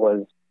 It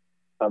was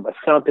a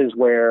sump is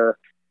where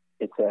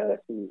it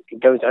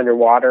goes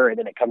underwater and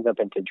then it comes up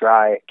into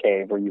dry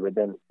cave where you would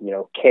then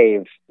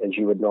cave as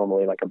you would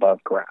normally, like above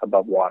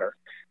water.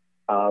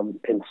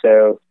 And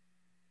so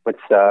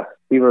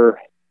we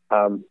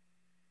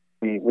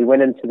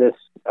went into this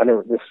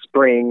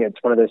spring.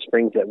 It's one of those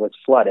springs that was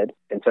flooded,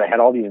 and so it had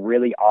all these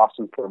really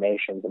awesome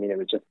formations. I mean, it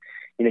was just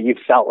you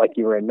felt like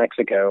you were in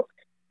Mexico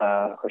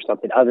or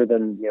something, other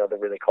than the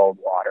really cold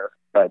water,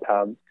 but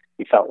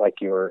you felt like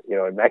you were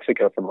in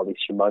Mexico from all these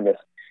humongous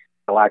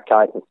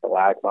stalactites and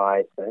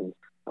stalagmites, and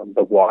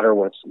the water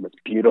was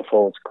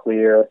beautiful. It's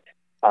clear,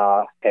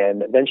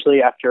 and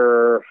eventually,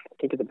 after I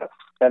think it's about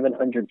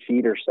 700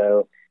 feet or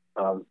so,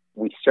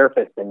 we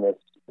surfaced in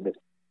this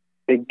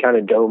big kind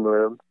of dome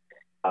room.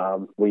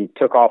 We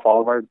took off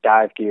all of our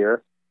dive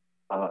gear,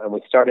 and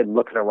we started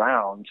looking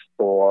around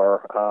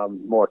for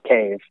more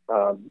cave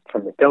from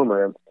the dome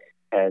room.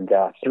 And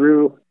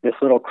through this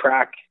little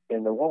crack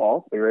in the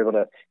wall, we were able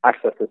to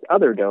access this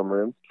other dome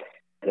room.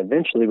 And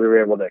eventually we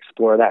were able to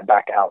explore that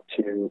back out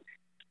to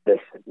this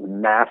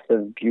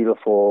massive,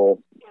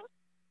 beautiful,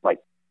 like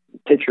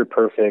picture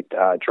perfect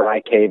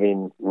dry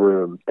caving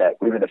room that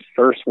we were the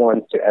first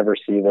ones to ever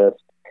see this.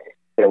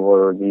 There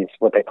were these,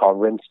 what they call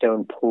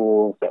rimstone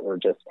pools, that were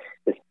just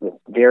this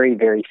very,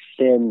 very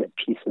thin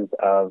pieces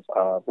of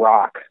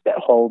rock that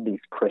hold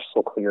these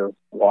crystal clear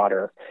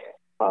water.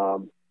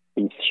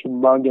 These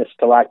humongous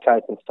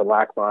stalactites and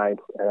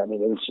stalagmites. And I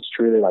mean, it was just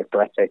truly like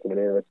breathtaking. I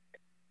mean, it was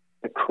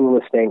the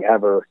coolest thing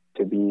ever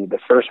to be the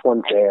first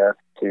ones there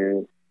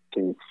to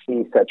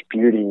see such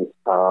beauty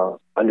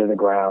under the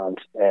ground.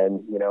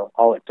 And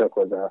all it took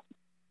was a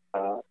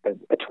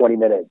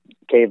 20-minute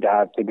cave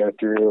dive to go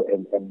through,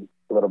 and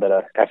a little bit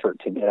of effort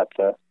to get up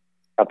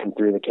and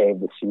through the cave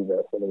to see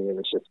this. I mean, it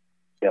was just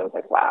it was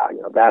like, wow,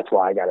 that's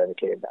why I got into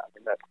cave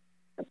diving.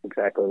 That's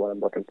exactly what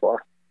I'm looking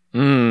for.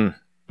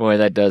 Boy,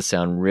 that does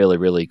sound really,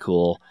 really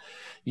cool.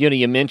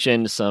 You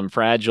mentioned some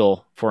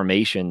fragile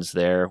formations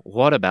there.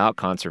 What about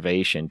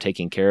conservation,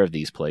 taking care of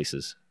these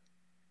places?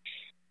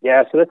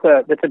 Yeah, so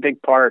that's a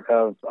big part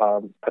of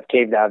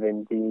cave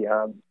diving.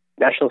 The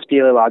National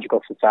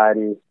Speleological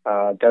Society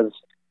does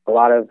a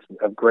lot of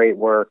great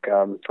work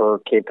for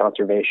cave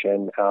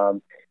conservation,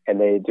 and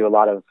they do a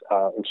lot of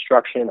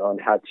instruction on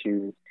how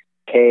to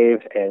cave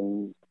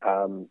and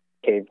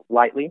cave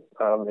lightly,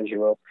 as you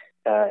will,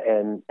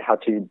 and how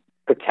to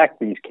protect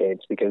these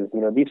caves, because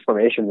these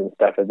formations and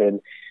stuff have been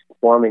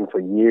forming for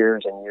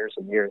years and years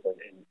and years,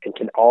 and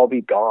can all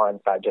be gone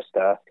by just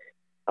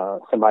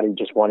somebody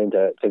just wanting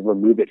to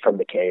remove it from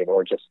the cave,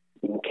 or just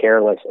being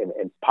careless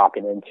and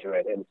popping into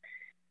it.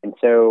 And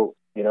so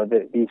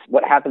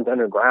what happens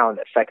underground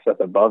affects us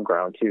above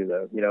ground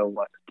too.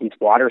 These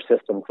water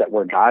systems that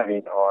we're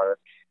diving are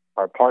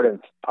part of,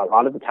 a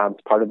lot of the times,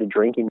 part of the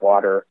drinking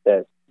water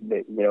that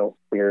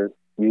we're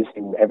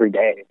using every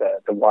day,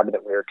 the water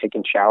that we're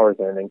taking showers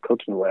in and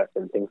cooking with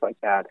and things like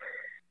that.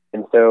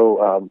 And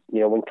so,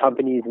 when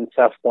companies and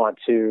stuff want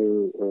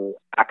to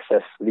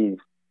access these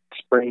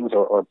springs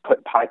or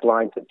put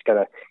pipelines that's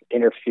going to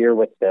interfere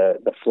with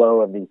the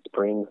flow of these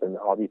springs and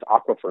all these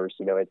aquifers,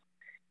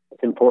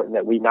 it's important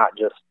that we not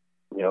just,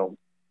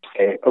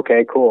 say,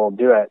 okay, cool,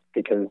 do it,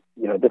 because,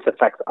 this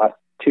affects us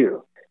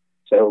too.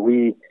 So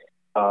we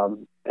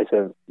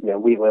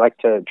like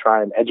to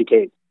try and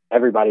educate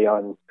everybody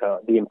on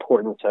the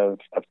importance of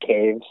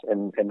caves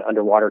and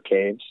underwater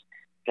caves,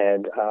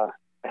 and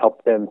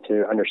help them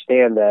to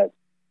understand that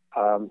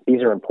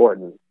these are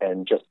important,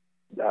 and just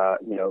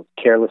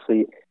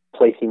carelessly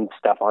placing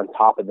stuff on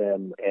top of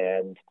them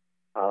and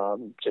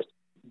just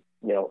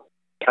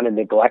kind of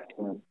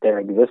neglecting their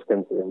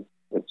existence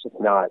is just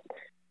not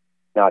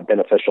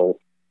beneficial.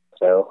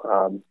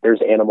 So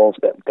there's animals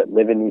that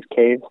live in these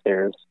caves.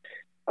 There's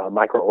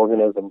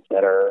microorganisms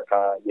that are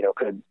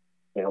could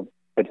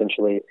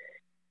potentially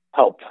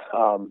help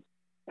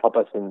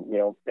us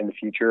in the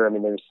future. I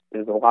mean,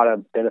 there's a lot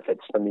of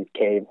benefits from these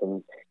caves,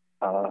 and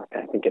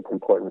I think it's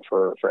important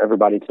for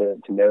everybody to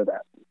know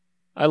that.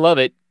 I love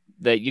it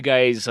that you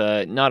guys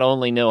not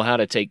only know how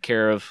to take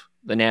care of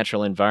the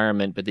natural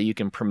environment, but that you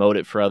can promote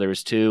it for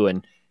others too,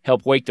 and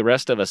help wake the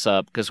rest of us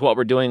up, because what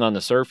we're doing on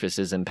the surface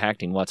is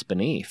impacting what's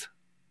beneath.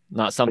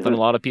 Not something a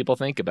lot of people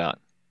think about.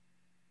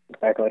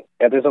 Exactly.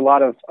 Yeah, there's a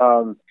lot of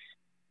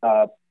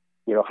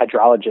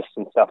hydrologists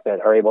and stuff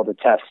that are able to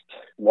test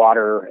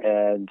water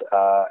and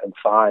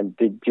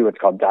do what's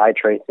called dye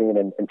tracing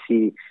and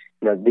see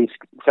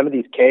some of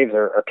these caves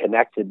are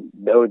connected,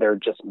 though they're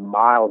just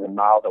miles and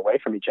miles away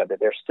from each other.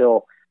 They're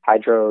still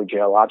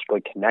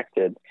hydrogeologically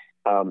connected.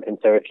 And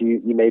so if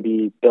you may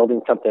be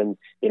building something,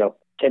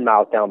 10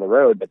 miles down the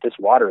road, but this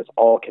water is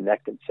all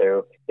connected.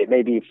 So it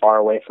may be far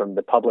away from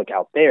the public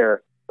out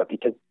there, but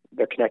because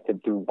they're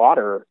connected through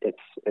water, it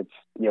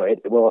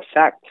will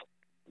affect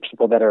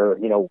people that are,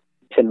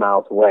 10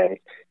 miles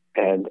away.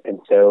 And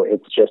so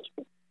it's just,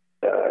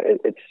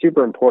 it's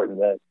super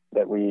important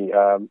that we,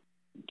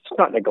 just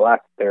not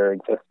neglect their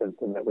existence,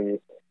 and that we,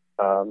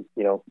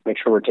 make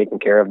sure we're taking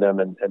care of them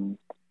and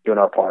doing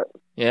our part.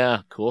 Yeah,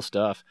 cool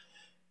stuff.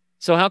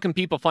 So how can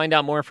people find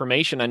out more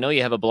information? I know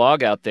you have a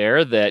blog out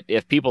there that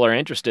if people are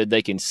interested,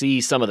 they can see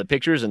some of the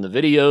pictures and the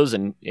videos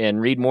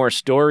and read more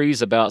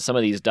stories about some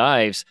of these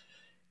dives.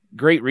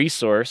 Great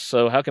resource.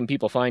 So how can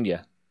people find you?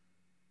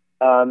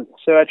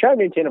 So I try to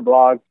maintain a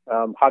blog,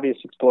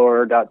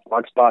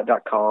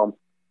 hobbyistexplorer.blogspot.com.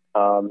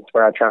 It's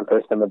where I try and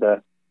post some of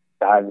the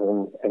dives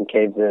and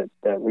caves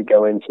that we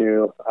go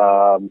into.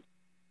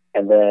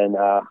 And then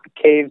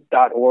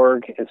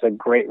caves.org is a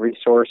great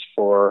resource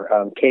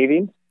for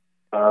caving.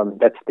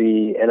 That's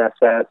the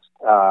NSS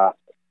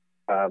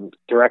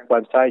direct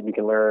website. You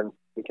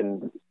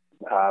can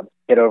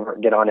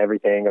get on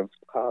everything of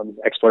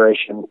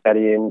exploration,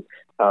 studying,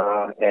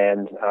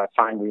 and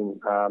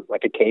finding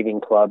like a caving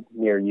club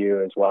near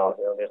you as well.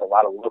 There's a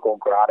lot of local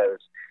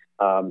grottos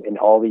in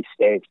all these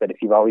states. But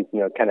if you've always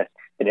kind of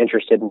been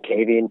interested in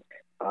caving,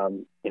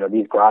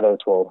 these grottos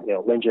will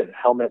lend you a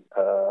helmet,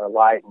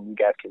 light, and you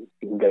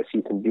can go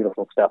see some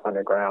beautiful stuff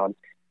underground.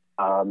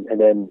 And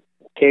then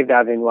cave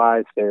diving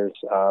wise, there's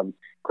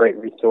great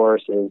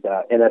resource is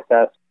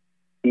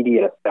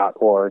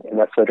nsscds.org, and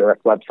that's the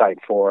direct website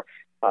for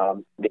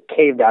the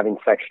cave diving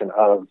section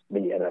of the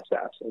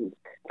NSS. And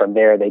from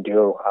there, they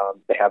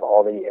have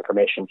all the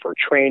information for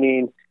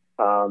training,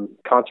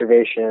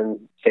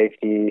 conservation,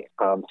 safety,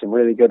 some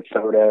really good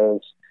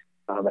photos.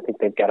 I think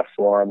they've got a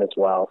forum as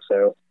well.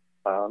 So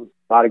a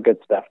lot of good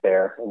stuff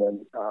there. And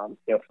then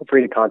feel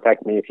free to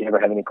contact me if you ever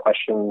have any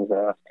questions.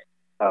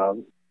 I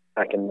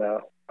can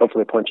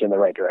hopefully point you in the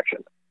right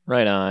direction.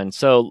 Right on.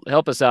 So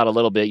help us out a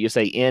little bit. You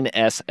say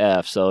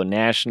NSF, so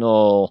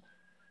National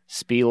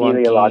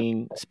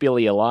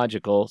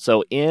Speleological.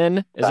 So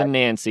N is in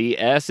Nancy,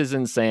 S is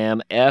in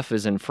Sam, F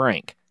is in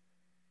Frank.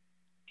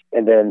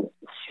 And then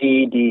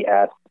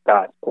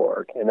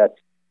CDS.org. And that's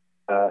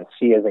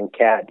C as in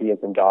cat, D as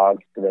in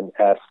dog, and then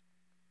S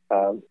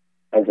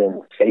as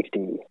in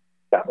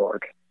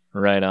safety.org.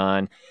 Right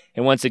on.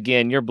 And once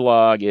again, your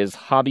blog is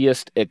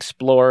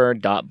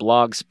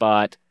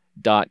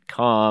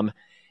hobbyistexplorer.blogspot.com.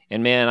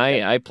 And man,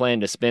 I plan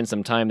to spend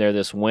some time there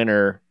this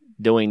winter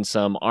doing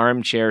some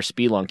armchair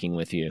spelunking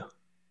with you.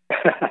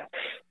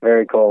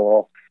 Very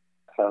cool.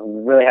 Well,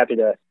 I'm really happy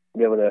to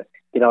be able to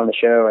get on the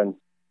show, and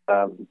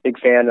big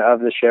fan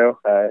of the show.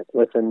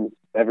 Listen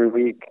every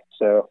week.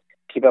 So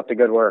keep up the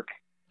good work.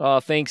 Oh,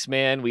 thanks,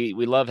 man. We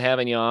love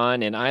having you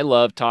on, and I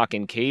love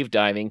talking cave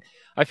diving.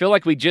 I feel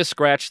like we just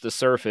scratched the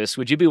surface.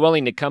 Would you be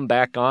willing to come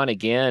back on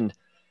again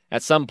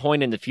at some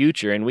point in the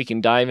future, and we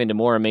can dive into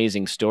more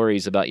amazing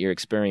stories about your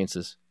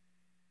experiences?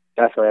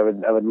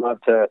 Definitely. I would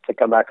love to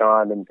come back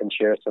on and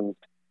share some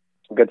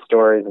good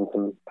stories and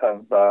some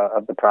of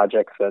the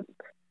projects that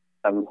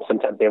I'm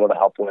sometimes able to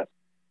help with.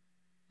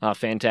 Oh,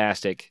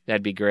 fantastic.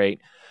 That'd be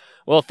great.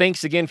 Well,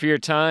 thanks again for your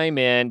time.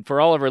 And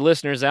for all of our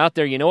listeners out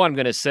there, what I'm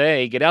going to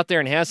say, get out there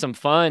and have some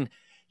fun.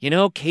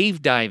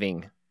 Cave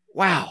diving.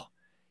 Wow.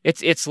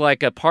 It's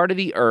like a part of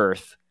the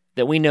earth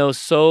that we know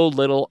so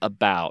little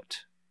about.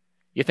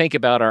 You think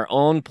about our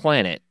own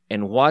planet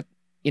and what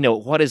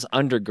is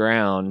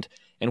underground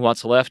and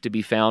what's left to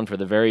be found for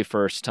the very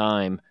first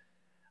time.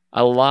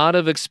 A lot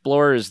of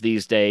explorers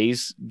these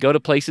days go to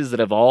places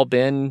that have all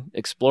been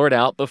explored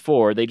out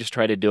before. They just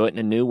try to do it in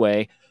a new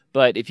way.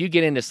 But if you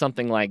get into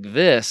something like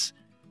this,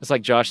 it's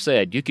like Josh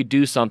said, you could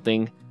do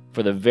something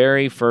for the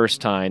very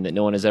first time that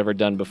no one has ever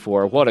done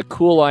before. What a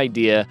cool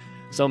idea.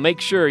 So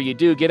make sure you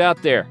do get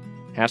out there.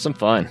 Have some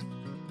fun.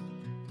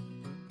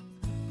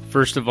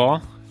 First of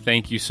all,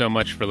 thank you so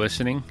much for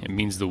listening. It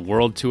means the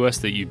world to us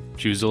that you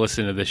choose to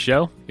listen to the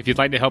show. If you'd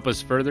like to help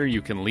us further,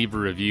 you can leave a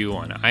review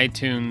on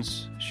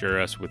iTunes, share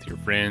us with your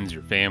friends,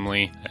 your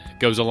family. It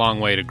goes a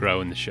long way to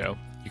grow in the show.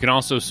 You can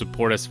also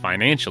support us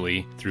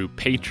financially through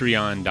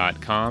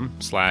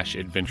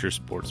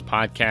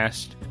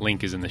patreon.com/adventuresportspodcast.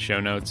 Link is in the show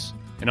notes.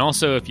 And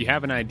also, if you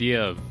have an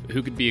idea of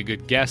who could be a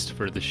good guest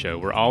for the show,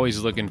 we're always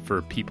looking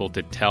for people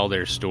to tell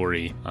their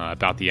story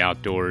about the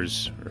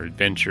outdoors or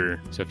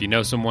adventure. So if you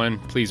know someone,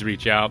 please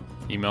reach out.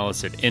 Email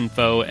us at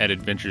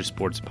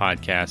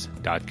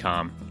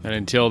info@adventuresportspodcast.com. And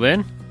until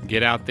then,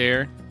 get out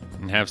there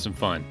and have some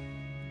fun.